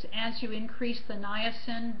doses as you increase the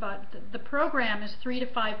niacin, but the program is 3 to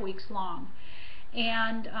 5 weeks long.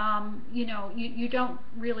 And you don't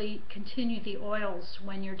really continue the oils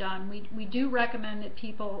when you're done. We do recommend that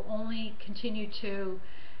people only continue to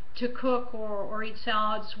cook or eat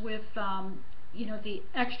salads with the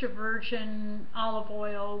extra virgin olive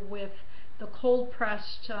oil with the cold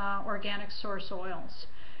pressed organic source oils.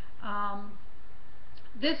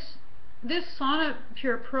 This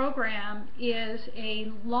SaunaPure program is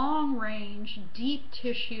a long-range, deep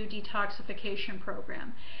tissue detoxification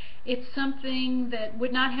program. It's something that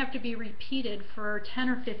would not have to be repeated for 10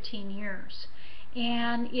 or 15 years.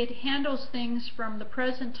 And it handles things from the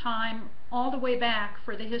present time all the way back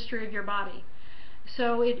for the history of your body.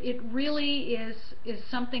 So it really is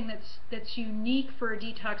something that's unique for a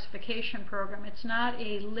detoxification program. It's not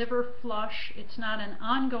a liver flush. It's not an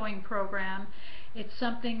ongoing program. It's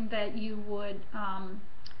something that you would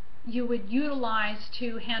utilize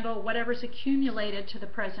to handle whatever's accumulated to the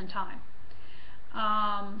present time.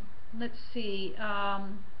 Let's see,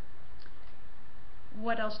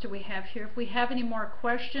 what else do we have here? If we have any more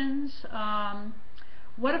questions,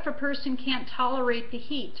 what if a person can't tolerate the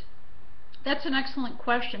heat? That's an excellent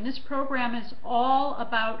question. This program is all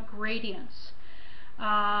about gradients.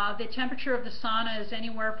 The temperature of the sauna is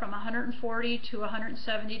anywhere from 140 to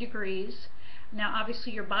 170 degrees. Now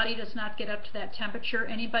obviously your body does not get up to that temperature.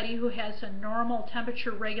 Anybody who has a normal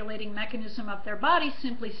temperature regulating mechanism of their body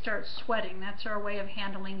simply starts sweating. That's our way of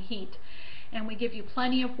handling heat. And we give you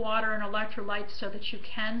plenty of water and electrolytes so that you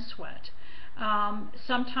can sweat.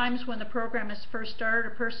 Sometimes when the program is first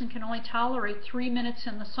started, a person can only tolerate 3 minutes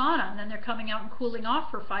in the sauna, and then they're coming out and cooling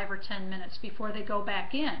off for 5 or 10 minutes before they go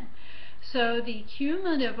back in. So the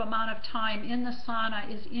cumulative amount of time in the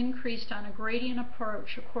sauna is increased on a gradient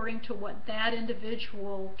approach according to what that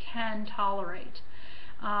individual can tolerate.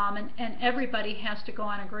 And everybody has to go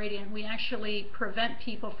on a gradient. We actually prevent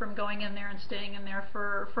people from going in there and staying in there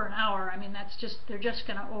for an hour. I mean, that's just, they're just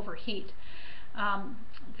going to overheat.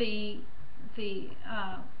 The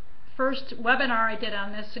first webinar I did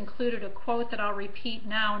on this included a quote that I'll repeat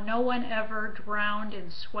now: "No one ever drowned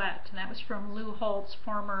in sweat," and that was from Lou Holtz,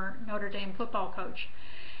 former Notre Dame football coach.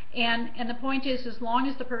 And the point is, as long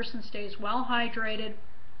as the person stays well hydrated,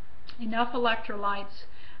 enough electrolytes,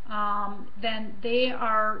 then they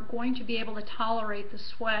are going to be able to tolerate the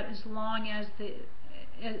sweat as long as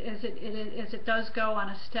it does go on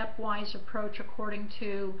a stepwise approach according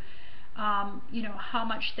to you know, how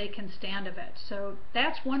much they can stand of it. So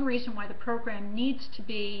that's one reason why the program needs to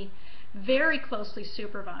be very closely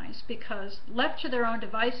supervised, because left to their own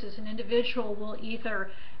devices, an individual will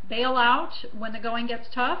either bail out when the going gets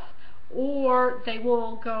tough, or they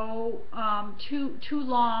will go too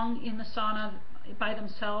long in the sauna by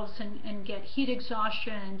themselves and get heat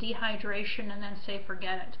exhaustion and dehydration and then say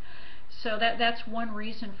forget it. So that's one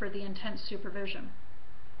reason for the intense supervision.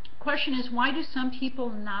 Question is, why do some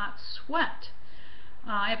people not sweat?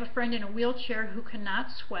 I have a friend in a wheelchair who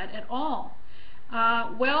cannot sweat at all.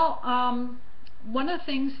 One of the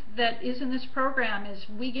things that is in this program is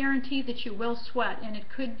we guarantee that you will sweat, and it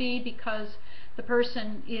could be because the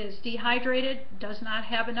person is dehydrated, does not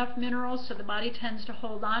have enough minerals, so the body tends to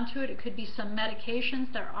hold on to it. It could be some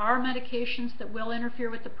medications. There are medications that will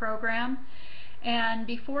interfere with the program. And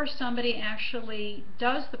before somebody actually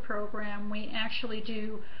does the program, we actually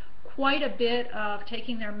do quite a bit of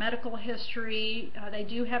taking their medical history. They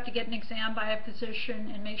do have to get an exam by a physician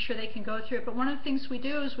and make sure they can go through it. But one of the things we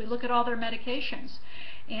do is we look at all their medications.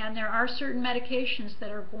 And there are certain medications that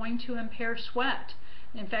are going to impair sweat.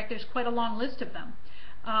 In fact, there's quite a long list of them.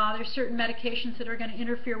 There's certain medications that are going to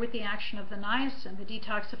interfere with the action of the niacin, the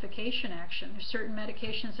detoxification action. There's certain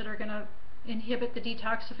medications that are going to inhibit the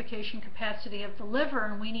detoxification capacity of the liver,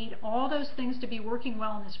 and we need all those things to be working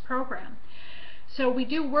well in this program. So we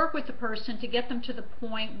do work with the person to get them to the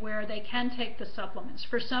point where they can take the supplements.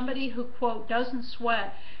 For somebody who, quote, doesn't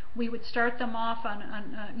sweat, we would start them off on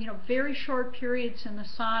you know, very short periods in the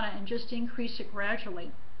sauna and just increase it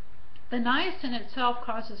gradually. The niacin itself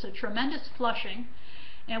causes a tremendous flushing,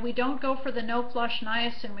 and we don't go for the no-flush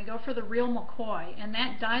niacin, we go for the real McCoy, and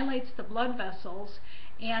that dilates the blood vessels.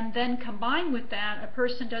 And then combined with that, a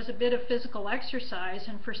person does a bit of physical exercise,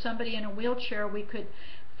 and for somebody in a wheelchair, we could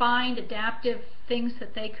find adaptive things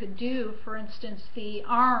that they could do. For instance, the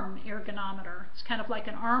arm ergonometer. It's kind of like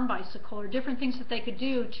an arm bicycle, or different things that they could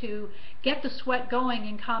do to get the sweat going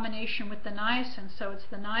in combination with the niacin. So it's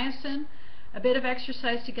the niacin, a bit of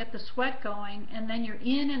exercise to get the sweat going, and then you're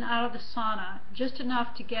in and out of the sauna just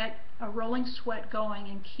enough to get a rolling sweat going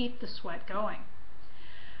and keep the sweat going.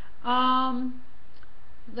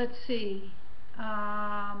 Let's see.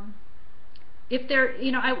 If they're,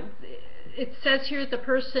 you know, it says here that the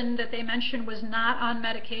person that they mentioned was not on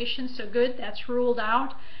medication, so good, that's ruled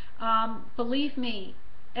out. Believe me,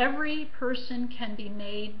 every person can be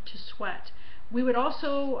made to sweat. We would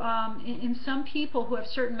also, in some people who have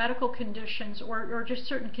certain medical conditions or just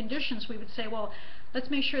certain conditions, we would say, well, let's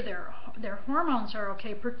make sure their hormones are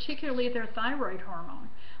okay, particularly their thyroid hormone.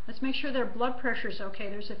 Let's make sure their blood pressure is okay.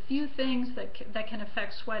 There's a few things that can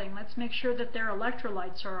affect sweating. Let's make sure that their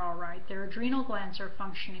electrolytes are all right, their adrenal glands are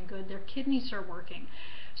functioning good, their kidneys are working.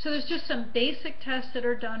 So there's just some basic tests that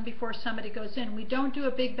are done before somebody goes in. We don't do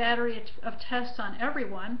a big battery of tests on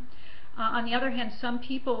everyone. On the other hand, some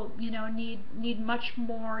people, you know, need much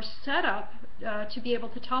more setup to be able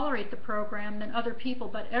to tolerate the program than other people.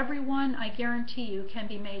 But everyone, I guarantee you, can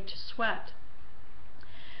be made to sweat.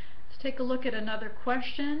 Let's take a look at another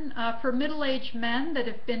question. For middle-aged men that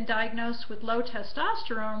have been diagnosed with low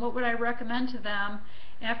testosterone, what would I recommend to them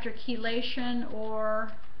after chelation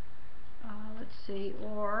or, let's see,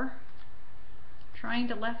 or trying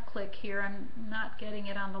to left click here. I'm not getting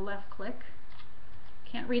it on the left click.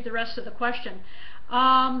 Can't read the rest of the question.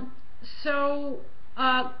 The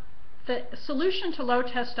solution to low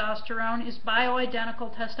testosterone is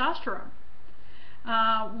bioidentical testosterone.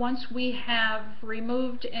 Once we have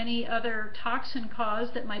removed any other toxin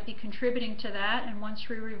cause that might be contributing to that, and once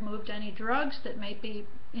we removed any drugs that may be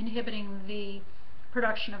inhibiting the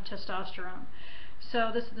production of testosterone.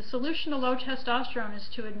 So the solution to low testosterone is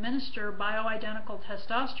to administer bioidentical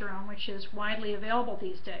testosterone, which is widely available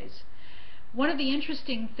these days. One of the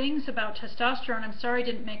interesting things about testosterone, I'm sorry I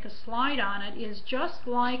didn't make a slide on it, is just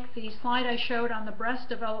like the slide I showed on the breast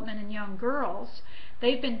development in young girls,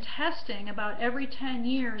 they've been testing about every 10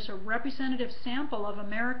 years a representative sample of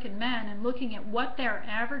American men and looking at what their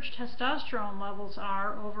average testosterone levels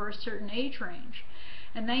are over a certain age range.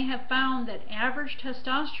 And they have found that average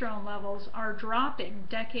testosterone levels are dropping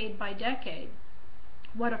decade by decade.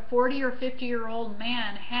 What a 40 or 50-year-old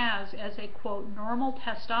man has as a, quote, normal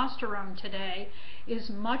testosterone today is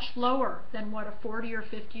much lower than what a 40 or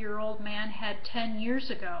 50-year-old man had 10 years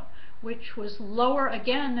ago, which was lower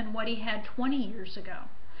again than what he had 20 years ago.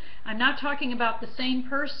 I'm not talking about the same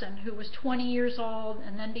person who was 20 years old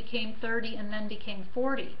and then became 30 and then became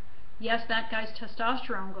 40. Yes, that guy's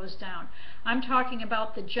testosterone goes down. I'm talking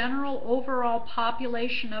about the general overall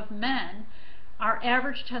population of men. Our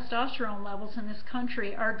average testosterone levels in this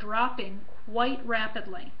country are dropping quite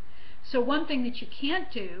rapidly. So one thing that you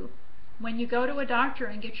can't do when you go to a doctor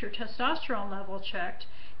and get your testosterone level checked,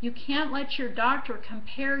 you can't let your doctor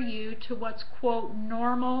compare you to what's, quote,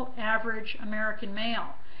 normal average American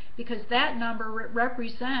male, because that number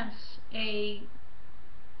represents a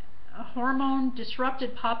hormone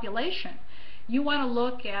disrupted population. You want to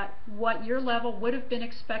look at what your level would have been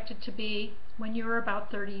expected to be when you were about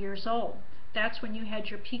 30 years old. That's when you had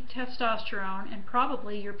your peak testosterone and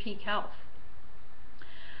probably your peak health.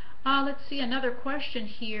 Let's see another question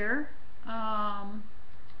here.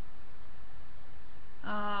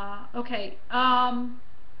 Okay.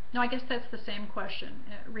 No, I guess that's the same question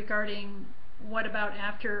regarding what about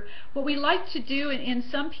after. What we like to do in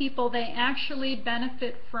some people, they actually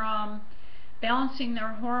benefit from balancing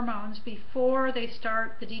their hormones before they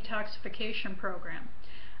start the detoxification program.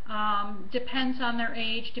 Depends on their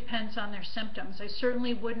age, depends on their symptoms. I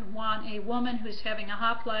certainly wouldn't want a woman who's having a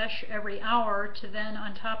hot flash every hour to then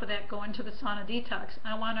on top of that go into the sauna detox.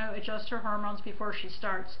 I want to adjust her hormones before she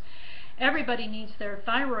starts. Everybody needs their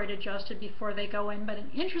thyroid adjusted before they go in, but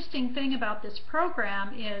an interesting thing about this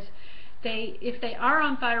program is if they are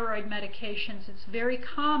on thyroid medications, it's very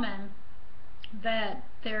common that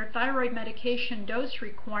their thyroid medication dose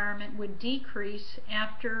requirement would decrease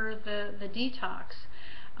after the detox.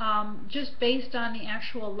 Just based on the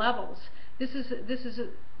actual levels. This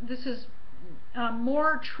is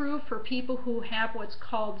more true for people who have what's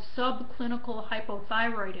called subclinical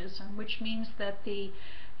hypothyroidism, which means that the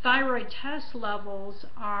thyroid test levels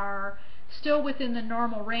are still within the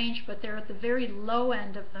normal range, but they're at the very low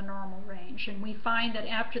end of the normal range. And we find that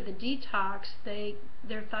after the detox,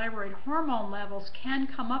 their thyroid hormone levels can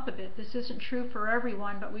come up a bit. This isn't true for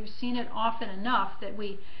everyone, but we've seen it often enough that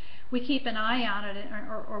we keep an eye on it,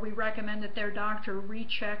 or we recommend that their doctor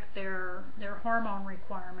recheck their hormone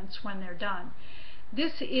requirements when they're done.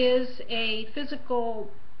 This is a physical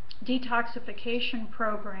detoxification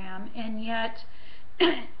program, and yet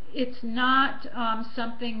it's not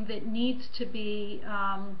something that needs to be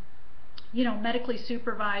medically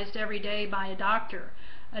supervised every day by a doctor.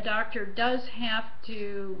 A doctor does have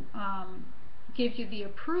to give you the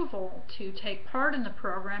approval to take part in the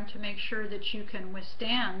program to make sure that you can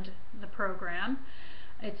withstand the program.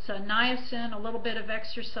 It's niacin, a little bit of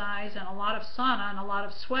exercise, and a lot of sauna and a lot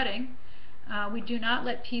of sweating. We do not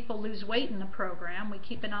let people lose weight in the program. We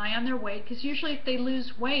keep an eye on their weight, because usually if they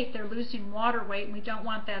lose weight, they're losing water weight, and we don't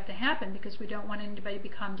want that to happen because we don't want anybody to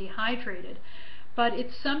become dehydrated. But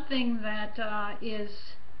it's something that is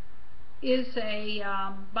a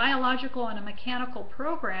biological and a mechanical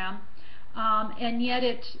program. And yet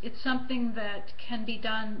it's something that can be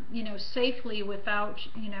done, safely without,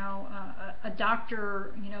 a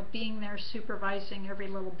doctor, being there supervising every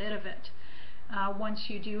little bit of it. Once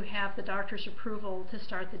you do have the doctor's approval to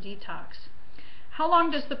start the detox. How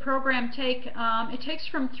long does the program take? It takes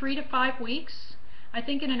from 3 to 5 weeks. I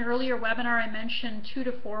think in an earlier webinar I mentioned 2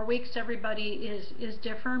 to 4 weeks. Everybody is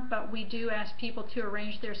different, but we do ask people to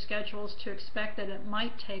arrange their schedules to expect that it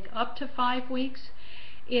might take up to 5 weeks.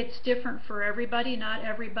 It's different for everybody. Not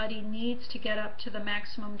everybody needs to get up to the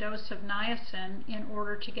maximum dose of niacin in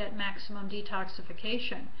order to get maximum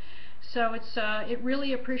detoxification. So it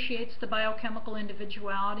really appreciates the biochemical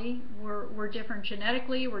individuality. We're different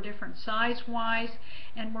genetically, we're different size-wise,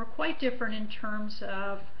 and we're quite different in terms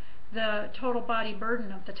of the total body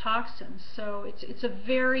burden of the toxins. So it's a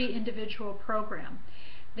very individual program.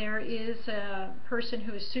 There is a person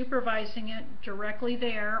who is supervising it directly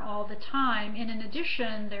there all the time, and in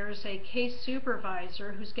addition there's a case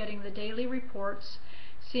supervisor who's getting the daily reports,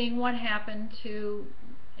 seeing what happened to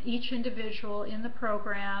each individual in the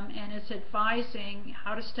program, and is advising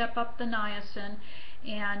how to step up the niacin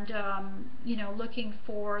and looking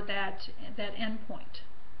for that endpoint.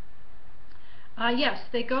 Yes,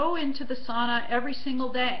 they go into the sauna every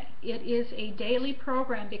single day. It is a daily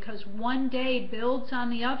program because one day builds on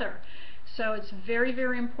the other. So it's very,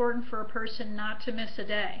 very important for a person not to miss a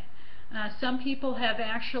day. Some people have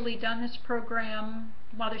actually done this program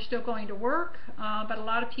while they're still going to work, but a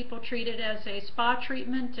lot of people treat it as a spa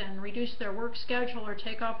treatment and reduce their work schedule or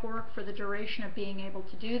take off work for the duration of being able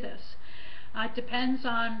to do this. It depends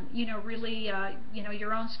on, really,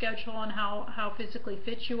 your own schedule and how physically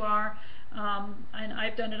fit you are. And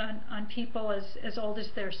I've done it on people as old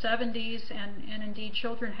as their 70s, and indeed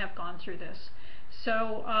children have gone through this.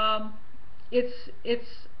 So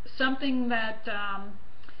it's something that,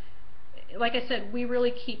 like I said, we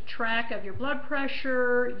really keep track of your blood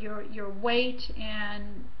pressure, your weight,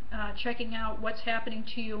 and checking out what's happening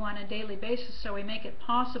to you on a daily basis, so we make it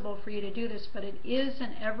possible for you to do this, but it is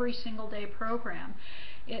an every single day program.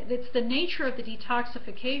 It's the nature of the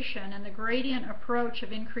detoxification and the gradient approach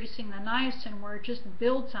of increasing the niacin, where it just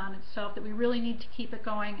builds on itself, that we really need to keep it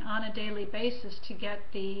going on a daily basis to get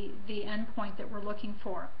the endpoint that we're looking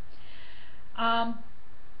for.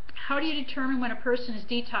 How do you determine when a person is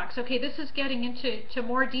detox? Okay, this is getting into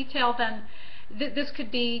more detail than this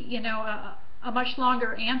could be, a much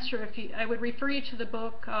longer answer. I would refer you to the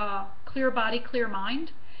book Clear Body, Clear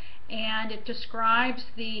Mind, and it describes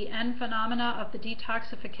the end phenomena of the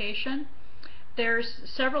detoxification. There's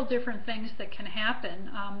several different things that can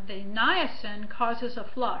happen. The niacin causes a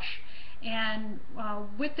flush, and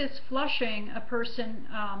with this flushing, a person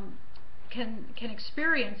can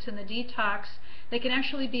experience in the detox, they can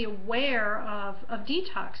actually be aware of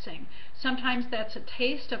detoxing. Sometimes that's a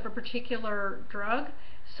taste of a particular drug,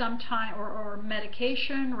 or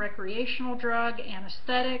medication, recreational drug,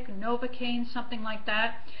 anesthetic, Novocaine, something like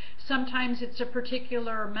that. Sometimes it's a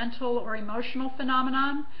particular mental or emotional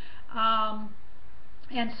phenomenon.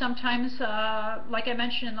 And sometimes, like I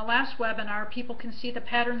mentioned in the last webinar, people can see the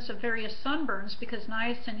patterns of various sunburns because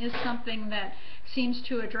niacin is something that seems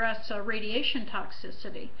to address radiation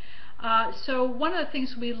toxicity. So one of the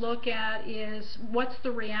things we look at is what's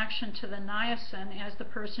the reaction to the niacin as the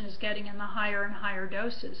person is getting in the higher and higher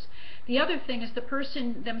doses. The other thing is the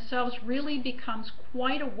person themselves really becomes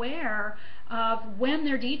quite aware of when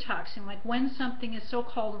they're detoxing, like when something is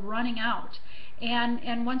so-called running out.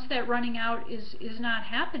 And once that running out is not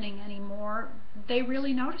happening anymore, they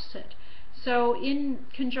really notice it. So in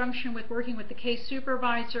conjunction with working with the case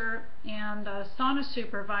supervisor and the sauna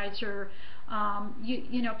supervisor,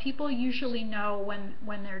 people usually know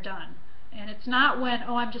when they're done. And it's not when,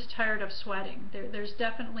 oh, I'm just tired of sweating. There's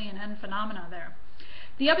definitely an end phenomena there.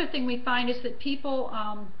 The other thing we find is that people,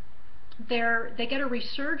 they get a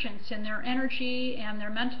resurgence in their energy and their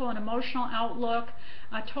mental and emotional outlook,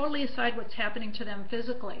 totally aside what's happening to them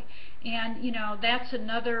physically. And that's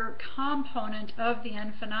another component of the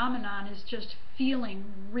end phenomenon, is just feeling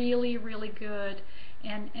really, really good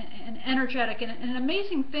and energetic. And an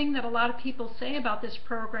amazing thing that a lot of people say about this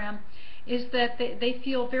program is that they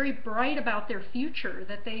feel very bright about their future,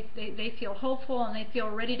 that they feel hopeful and they feel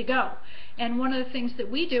ready to go. And one of the things that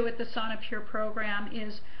we do with the Sauna Pure program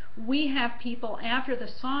is we have people after the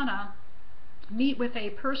sauna meet with a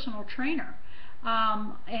personal trainer,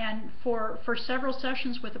 and for several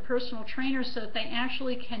sessions with a personal trainer, so that they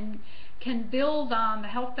actually can build on the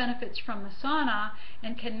health benefits from the sauna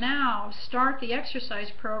and can now start the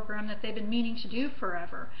exercise program that they've been meaning to do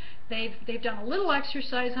forever. They've done a little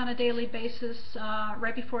exercise on a daily basis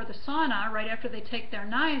right before the sauna, right after they take their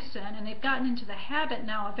niacin, and they've gotten into the habit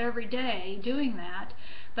now of every day doing that.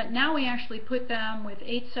 But now we actually put them with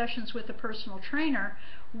 8 sessions with a personal trainer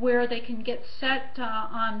where they can get set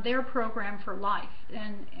on their program for life.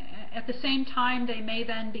 And at the same time, they may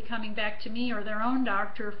then be coming back to me or their own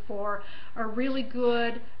doctor for a really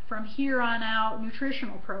good, from here on out,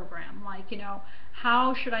 nutritional program. Like,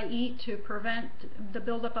 how should I eat to prevent the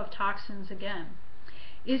buildup of toxins again?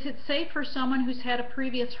 Is it safe for someone who's had a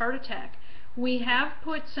previous heart attack? We have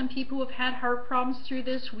put some people who have had heart problems through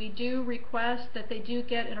this. We do request that they do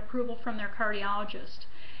get an approval from their cardiologist.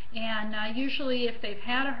 And usually if they've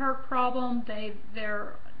had a heart problem,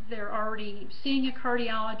 they're already seeing a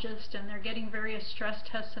cardiologist and they're getting various stress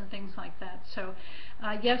tests and things like that. So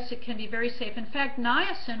yes, it can be very safe. In fact,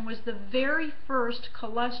 niacin was the very first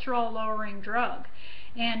cholesterol lowering drug.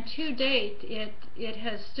 And to date, it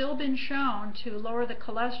has still been shown to lower the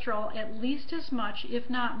cholesterol at least as much, if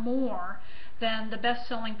not more, than the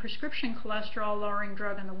best-selling prescription cholesterol-lowering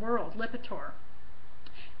drug in the world, Lipitor.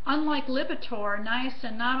 Unlike Lipitor,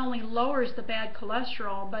 niacin not only lowers the bad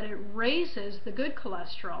cholesterol, but it raises the good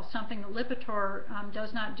cholesterol, something that Lipitor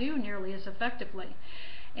does not do nearly as effectively.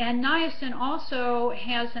 And niacin also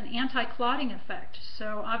has an anti-clotting effect.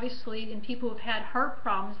 So obviously in people who've had heart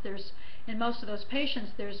problems, in most of those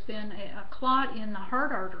patients, there's been a clot in the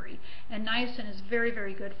heart artery, and niacin is very,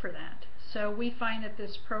 very good for that. So we find that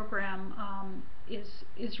this program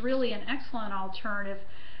is really an excellent alternative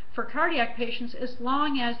for cardiac patients, as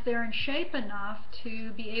long as they're in shape enough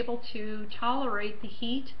to be able to tolerate the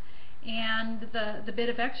heat and the bit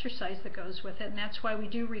of exercise that goes with it. And that's why we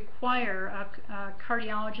do require a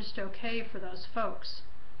cardiologist okay for those folks.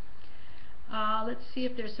 Let's see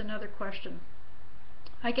if there's another question.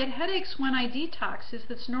 I get headaches when I detox. Is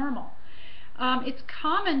this normal? It's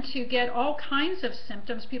common to get all kinds of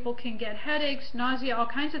symptoms. People can get headaches, nausea, all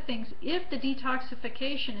kinds of things if the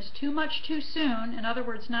detoxification is too much too soon, in other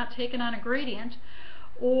words, not taken on a gradient,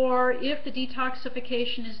 or if the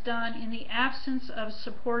detoxification is done in the absence of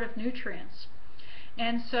supportive nutrients.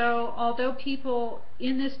 And so although people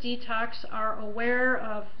in this detox are aware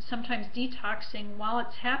of sometimes detoxing while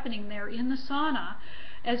it's happening there in the sauna,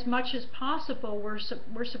 as much as possible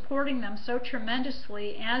we're supporting them so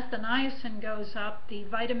tremendously. As the niacin goes up, the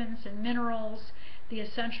vitamins and minerals, the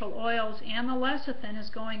essential oils, and the lecithin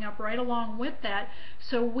is going up right along with that,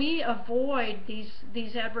 so we avoid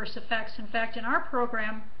these adverse effects. In fact, in our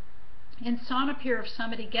program, in SaunaPure, if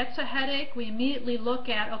somebody gets a headache, we immediately look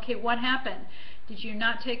at, okay, what happened? Did you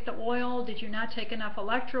not take the oil? Did you not take enough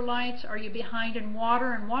electrolytes? Are you behind in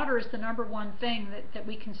water? And water is the #1 thing that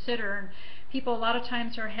we consider. And people a lot of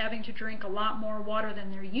times are having to drink a lot more water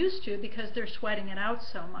than they're used to because they're sweating it out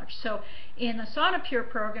so much. So in the SaunaPure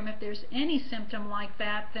program, if there's any symptom like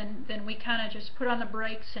that, then we kind of just put on the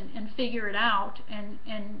brakes and figure it out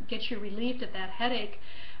and get you relieved of that headache.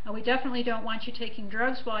 We definitely don't want you taking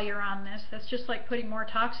drugs while you're on this. That's just like putting more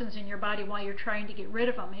toxins in your body while you're trying to get rid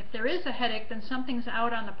of them. If there is a headache, then something's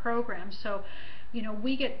out on the program. So, you know,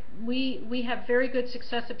 we have very good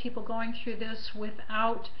success of people going through this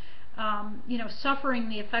without, you know, suffering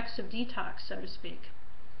the effects of detox, so to speak.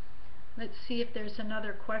 Let's see if there's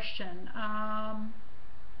another question.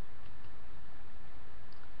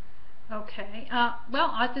 Okay.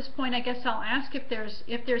 Well, at this point, I guess I'll ask if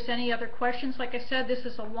there's any other questions. Like I said, this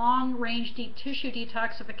is a long-range deep tissue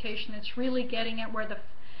detoxification. It's really getting at where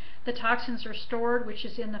the toxins are stored, which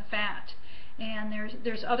is in the fat. And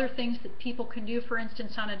there's other things that people can do, for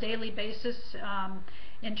instance, on a daily basis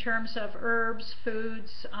in terms of herbs,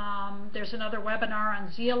 foods. There's another webinar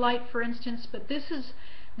on zeolite, for instance. But this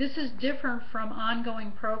is different from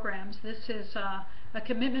ongoing programs. This is a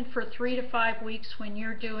commitment for 3 to 5 weeks when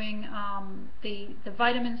you're doing the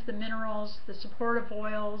vitamins, the minerals, the supportive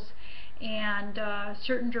oils, and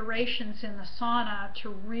certain durations in the sauna to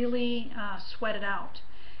really sweat it out.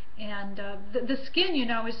 And the skin, you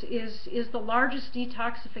know, is the largest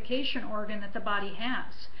detoxification organ that the body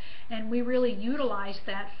has. And we really utilize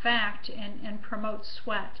that fact and promote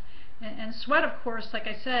sweat. And sweat, of course, like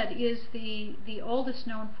I said, is the oldest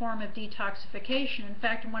known form of detoxification. In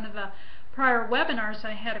fact, in one of the prior webinars,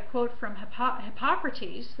 I had a quote from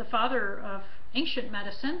Hippocrates, the father of ancient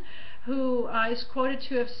medicine, who is quoted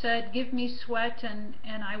to have said, "Give me sweat and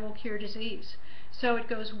I will cure disease." So it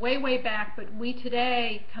goes way, way back, but we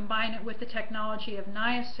today combine it with the technology of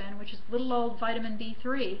niacin, which is little old vitamin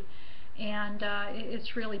B3, and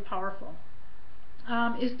it's really powerful.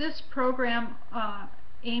 Is this program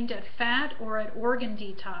aimed at fat or at organ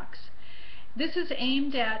detox? This is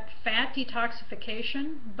aimed at fat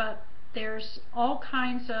detoxification, but there's all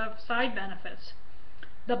kinds of side benefits.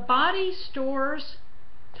 The body stores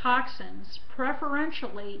toxins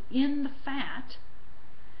preferentially in the fat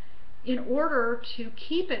in order to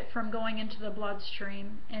keep it from going into the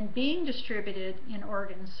bloodstream and being distributed in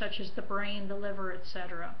organs such as the brain, the liver,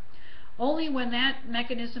 etc. Only when that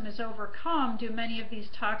mechanism is overcome do many of these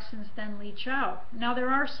toxins then leach out. Now, there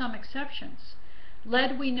are some exceptions.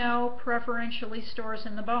 Lead, we know, preferentially stores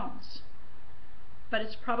in the bones, but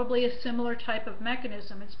it's probably a similar type of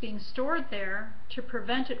mechanism. It's being stored there to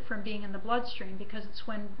prevent it from being in the bloodstream, because it's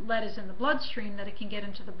when lead is in the bloodstream that it can get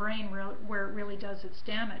into the brain where it really does its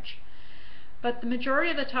damage. But the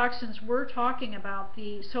majority of the toxins we're talking about,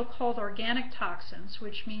 the so-called organic toxins,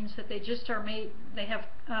 which means that they just are made, they have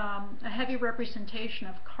a heavy representation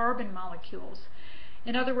of carbon molecules.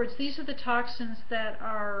 In other words, these are the toxins that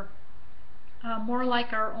are more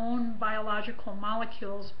like our own biological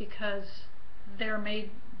molecules, because they're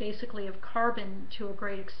made basically of carbon to a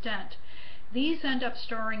great extent. These end up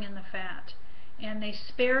storing in the fat, and they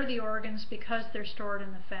spare the organs because they're stored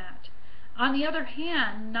in the fat. On the other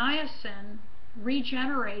hand, niacin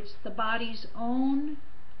regenerates the body's own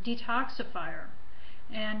detoxifier.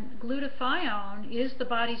 And glutathione is the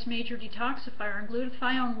body's major detoxifier, and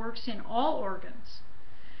glutathione works in all organs.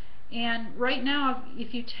 And right now,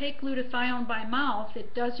 if you take glutathione by mouth,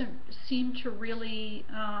 it doesn't seem to really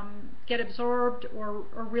get absorbed or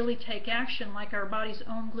really take action like our body's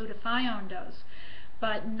own glutathione does.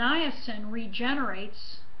 But niacin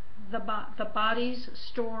regenerates the body's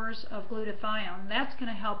stores of glutathione. That's going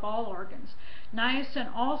to help all organs. Niacin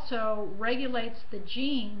also regulates the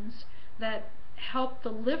genes that help the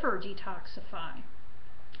liver detoxify.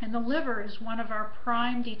 And the liver is one of our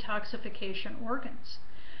prime detoxification organs.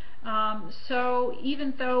 So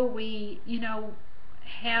even though we,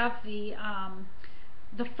 have the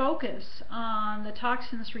focus on the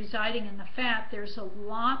toxins residing in the fat, there's a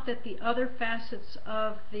lot that the other facets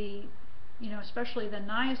of the, especially the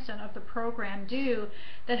niacin of the program do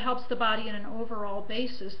that helps the body in an overall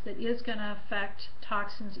basis that is going to affect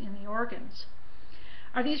toxins in the organs.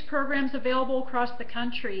 Are these programs available across the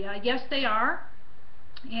country? Yes, they are.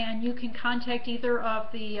 And you can contact either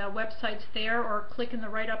of the websites there, or click in the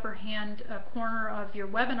right upper hand corner of your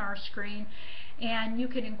webinar screen, and you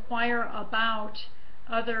can inquire about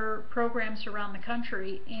other programs around the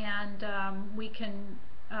country, and we can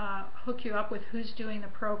hook you up with who's doing the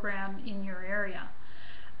program in your area.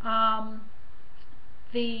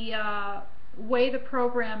 The way the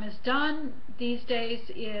program is done these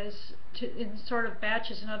days is in sort of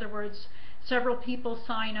batches. In other words, several people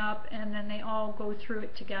sign up and then they all go through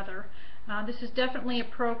it together. This is definitely a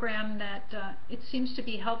program that it seems to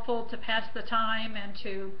be helpful to pass the time and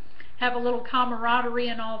to have a little camaraderie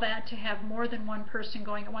and all that, to have more than one person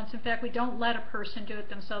going at once. In fact, we don't let a person do it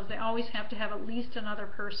themselves. They always have to have at least another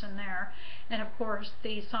person there. And of course,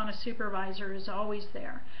 the sauna supervisor is always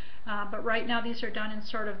there. But right now these are done in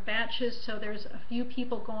sort of batches, so there's a few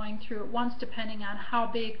people going through at once depending on how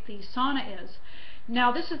big the sauna is.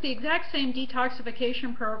 Now, this is the exact same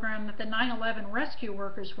detoxification program that the 9/11 rescue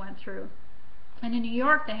workers went through. And in New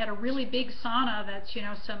York, they had a really big sauna that's,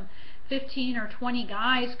 some 15 or 20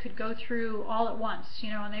 guys could go through all at once,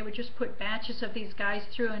 and they would just put batches of these guys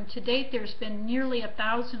through. And to date, there's been nearly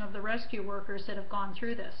 1,000 of the rescue workers that have gone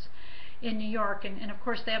through this in New York. And of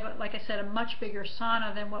course, they have, like I said, a much bigger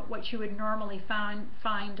sauna than what you would normally find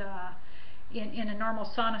in a normal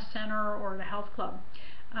sauna center or at a health club.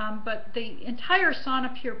 But the entire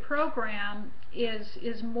Sauna Pure program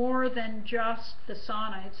is more than just the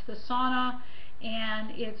sauna. It's the sauna,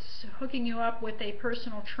 and it's hooking you up with a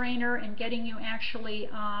personal trainer and getting you actually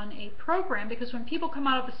on a program, because when people come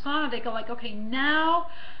out of the sauna, they go like, okay, now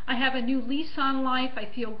I have a new lease on life, I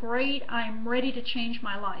feel great, I'm ready to change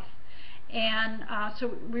my life. And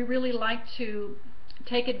so we really like to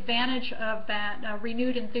take advantage of that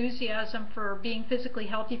renewed enthusiasm for being physically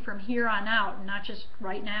healthy from here on out, and not just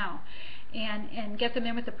right now, and get them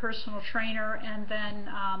in with a personal trainer. And then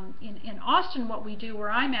in Austin, what we do, where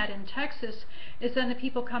I'm at in Texas, is then the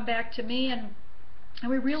people come back to me, and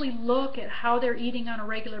we really look at how they're eating on a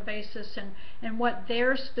regular basis and what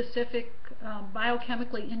their specific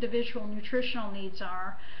biochemically individual nutritional needs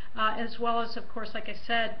are, as well as, of course, like I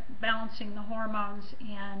said, balancing the hormones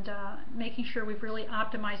and making sure we've really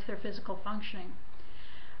optimized their physical functioning.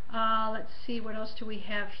 Let's see, what else do we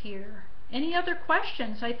have here? Any other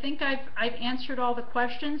questions? I think I've answered all the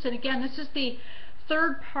questions. And again, this is the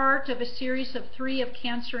third part of a series of 3 of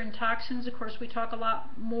cancer and toxins. Of course, we talk a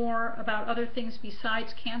lot more about other things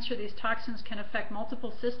besides cancer. These toxins can affect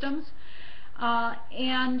multiple systems. I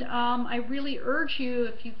really urge you,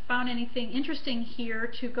 if you found anything interesting here,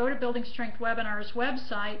 to go to Building Strength Webinars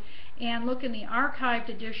website and look in the archived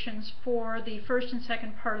editions for the first and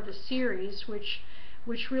second part of the series, which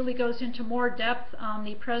really goes into more depth on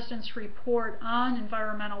the President's report on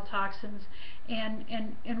environmental toxins, and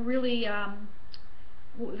really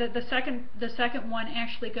the second one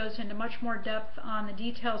actually goes into much more depth on the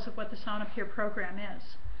details of what the Sauna Pure program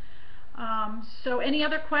is. So any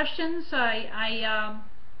other questions? I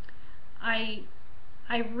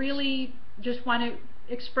really just want to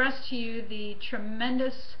express to you the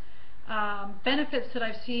tremendous benefits that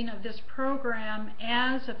I've seen of this program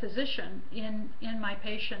as a physician in my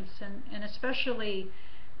patients, and especially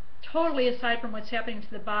totally aside from what's happening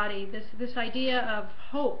to the body, this idea of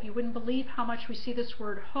hope. You wouldn't believe how much we see this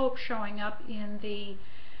word hope showing up in the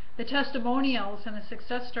testimonials and the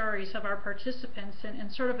success stories of our participants,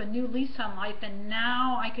 and sort of a new lease on life, and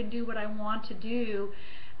now I can do what I want to do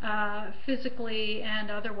physically and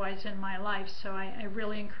otherwise in my life. So I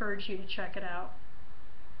really encourage you to check it out.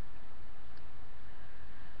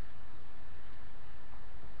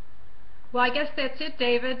 Well, I guess that's it,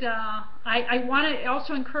 David. I want to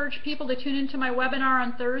also encourage people to tune into my webinar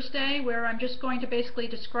on Thursday, where I'm just going to basically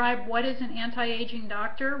describe what is an anti-aging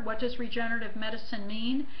doctor, what does regenerative medicine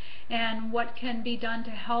mean, and what can be done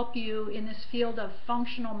to help you in this field of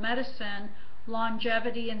functional medicine,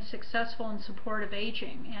 longevity, and successful and supportive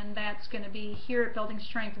aging. And that's going to be here at Building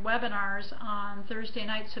Strength webinars on Thursday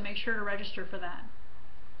night, so make sure to register for that.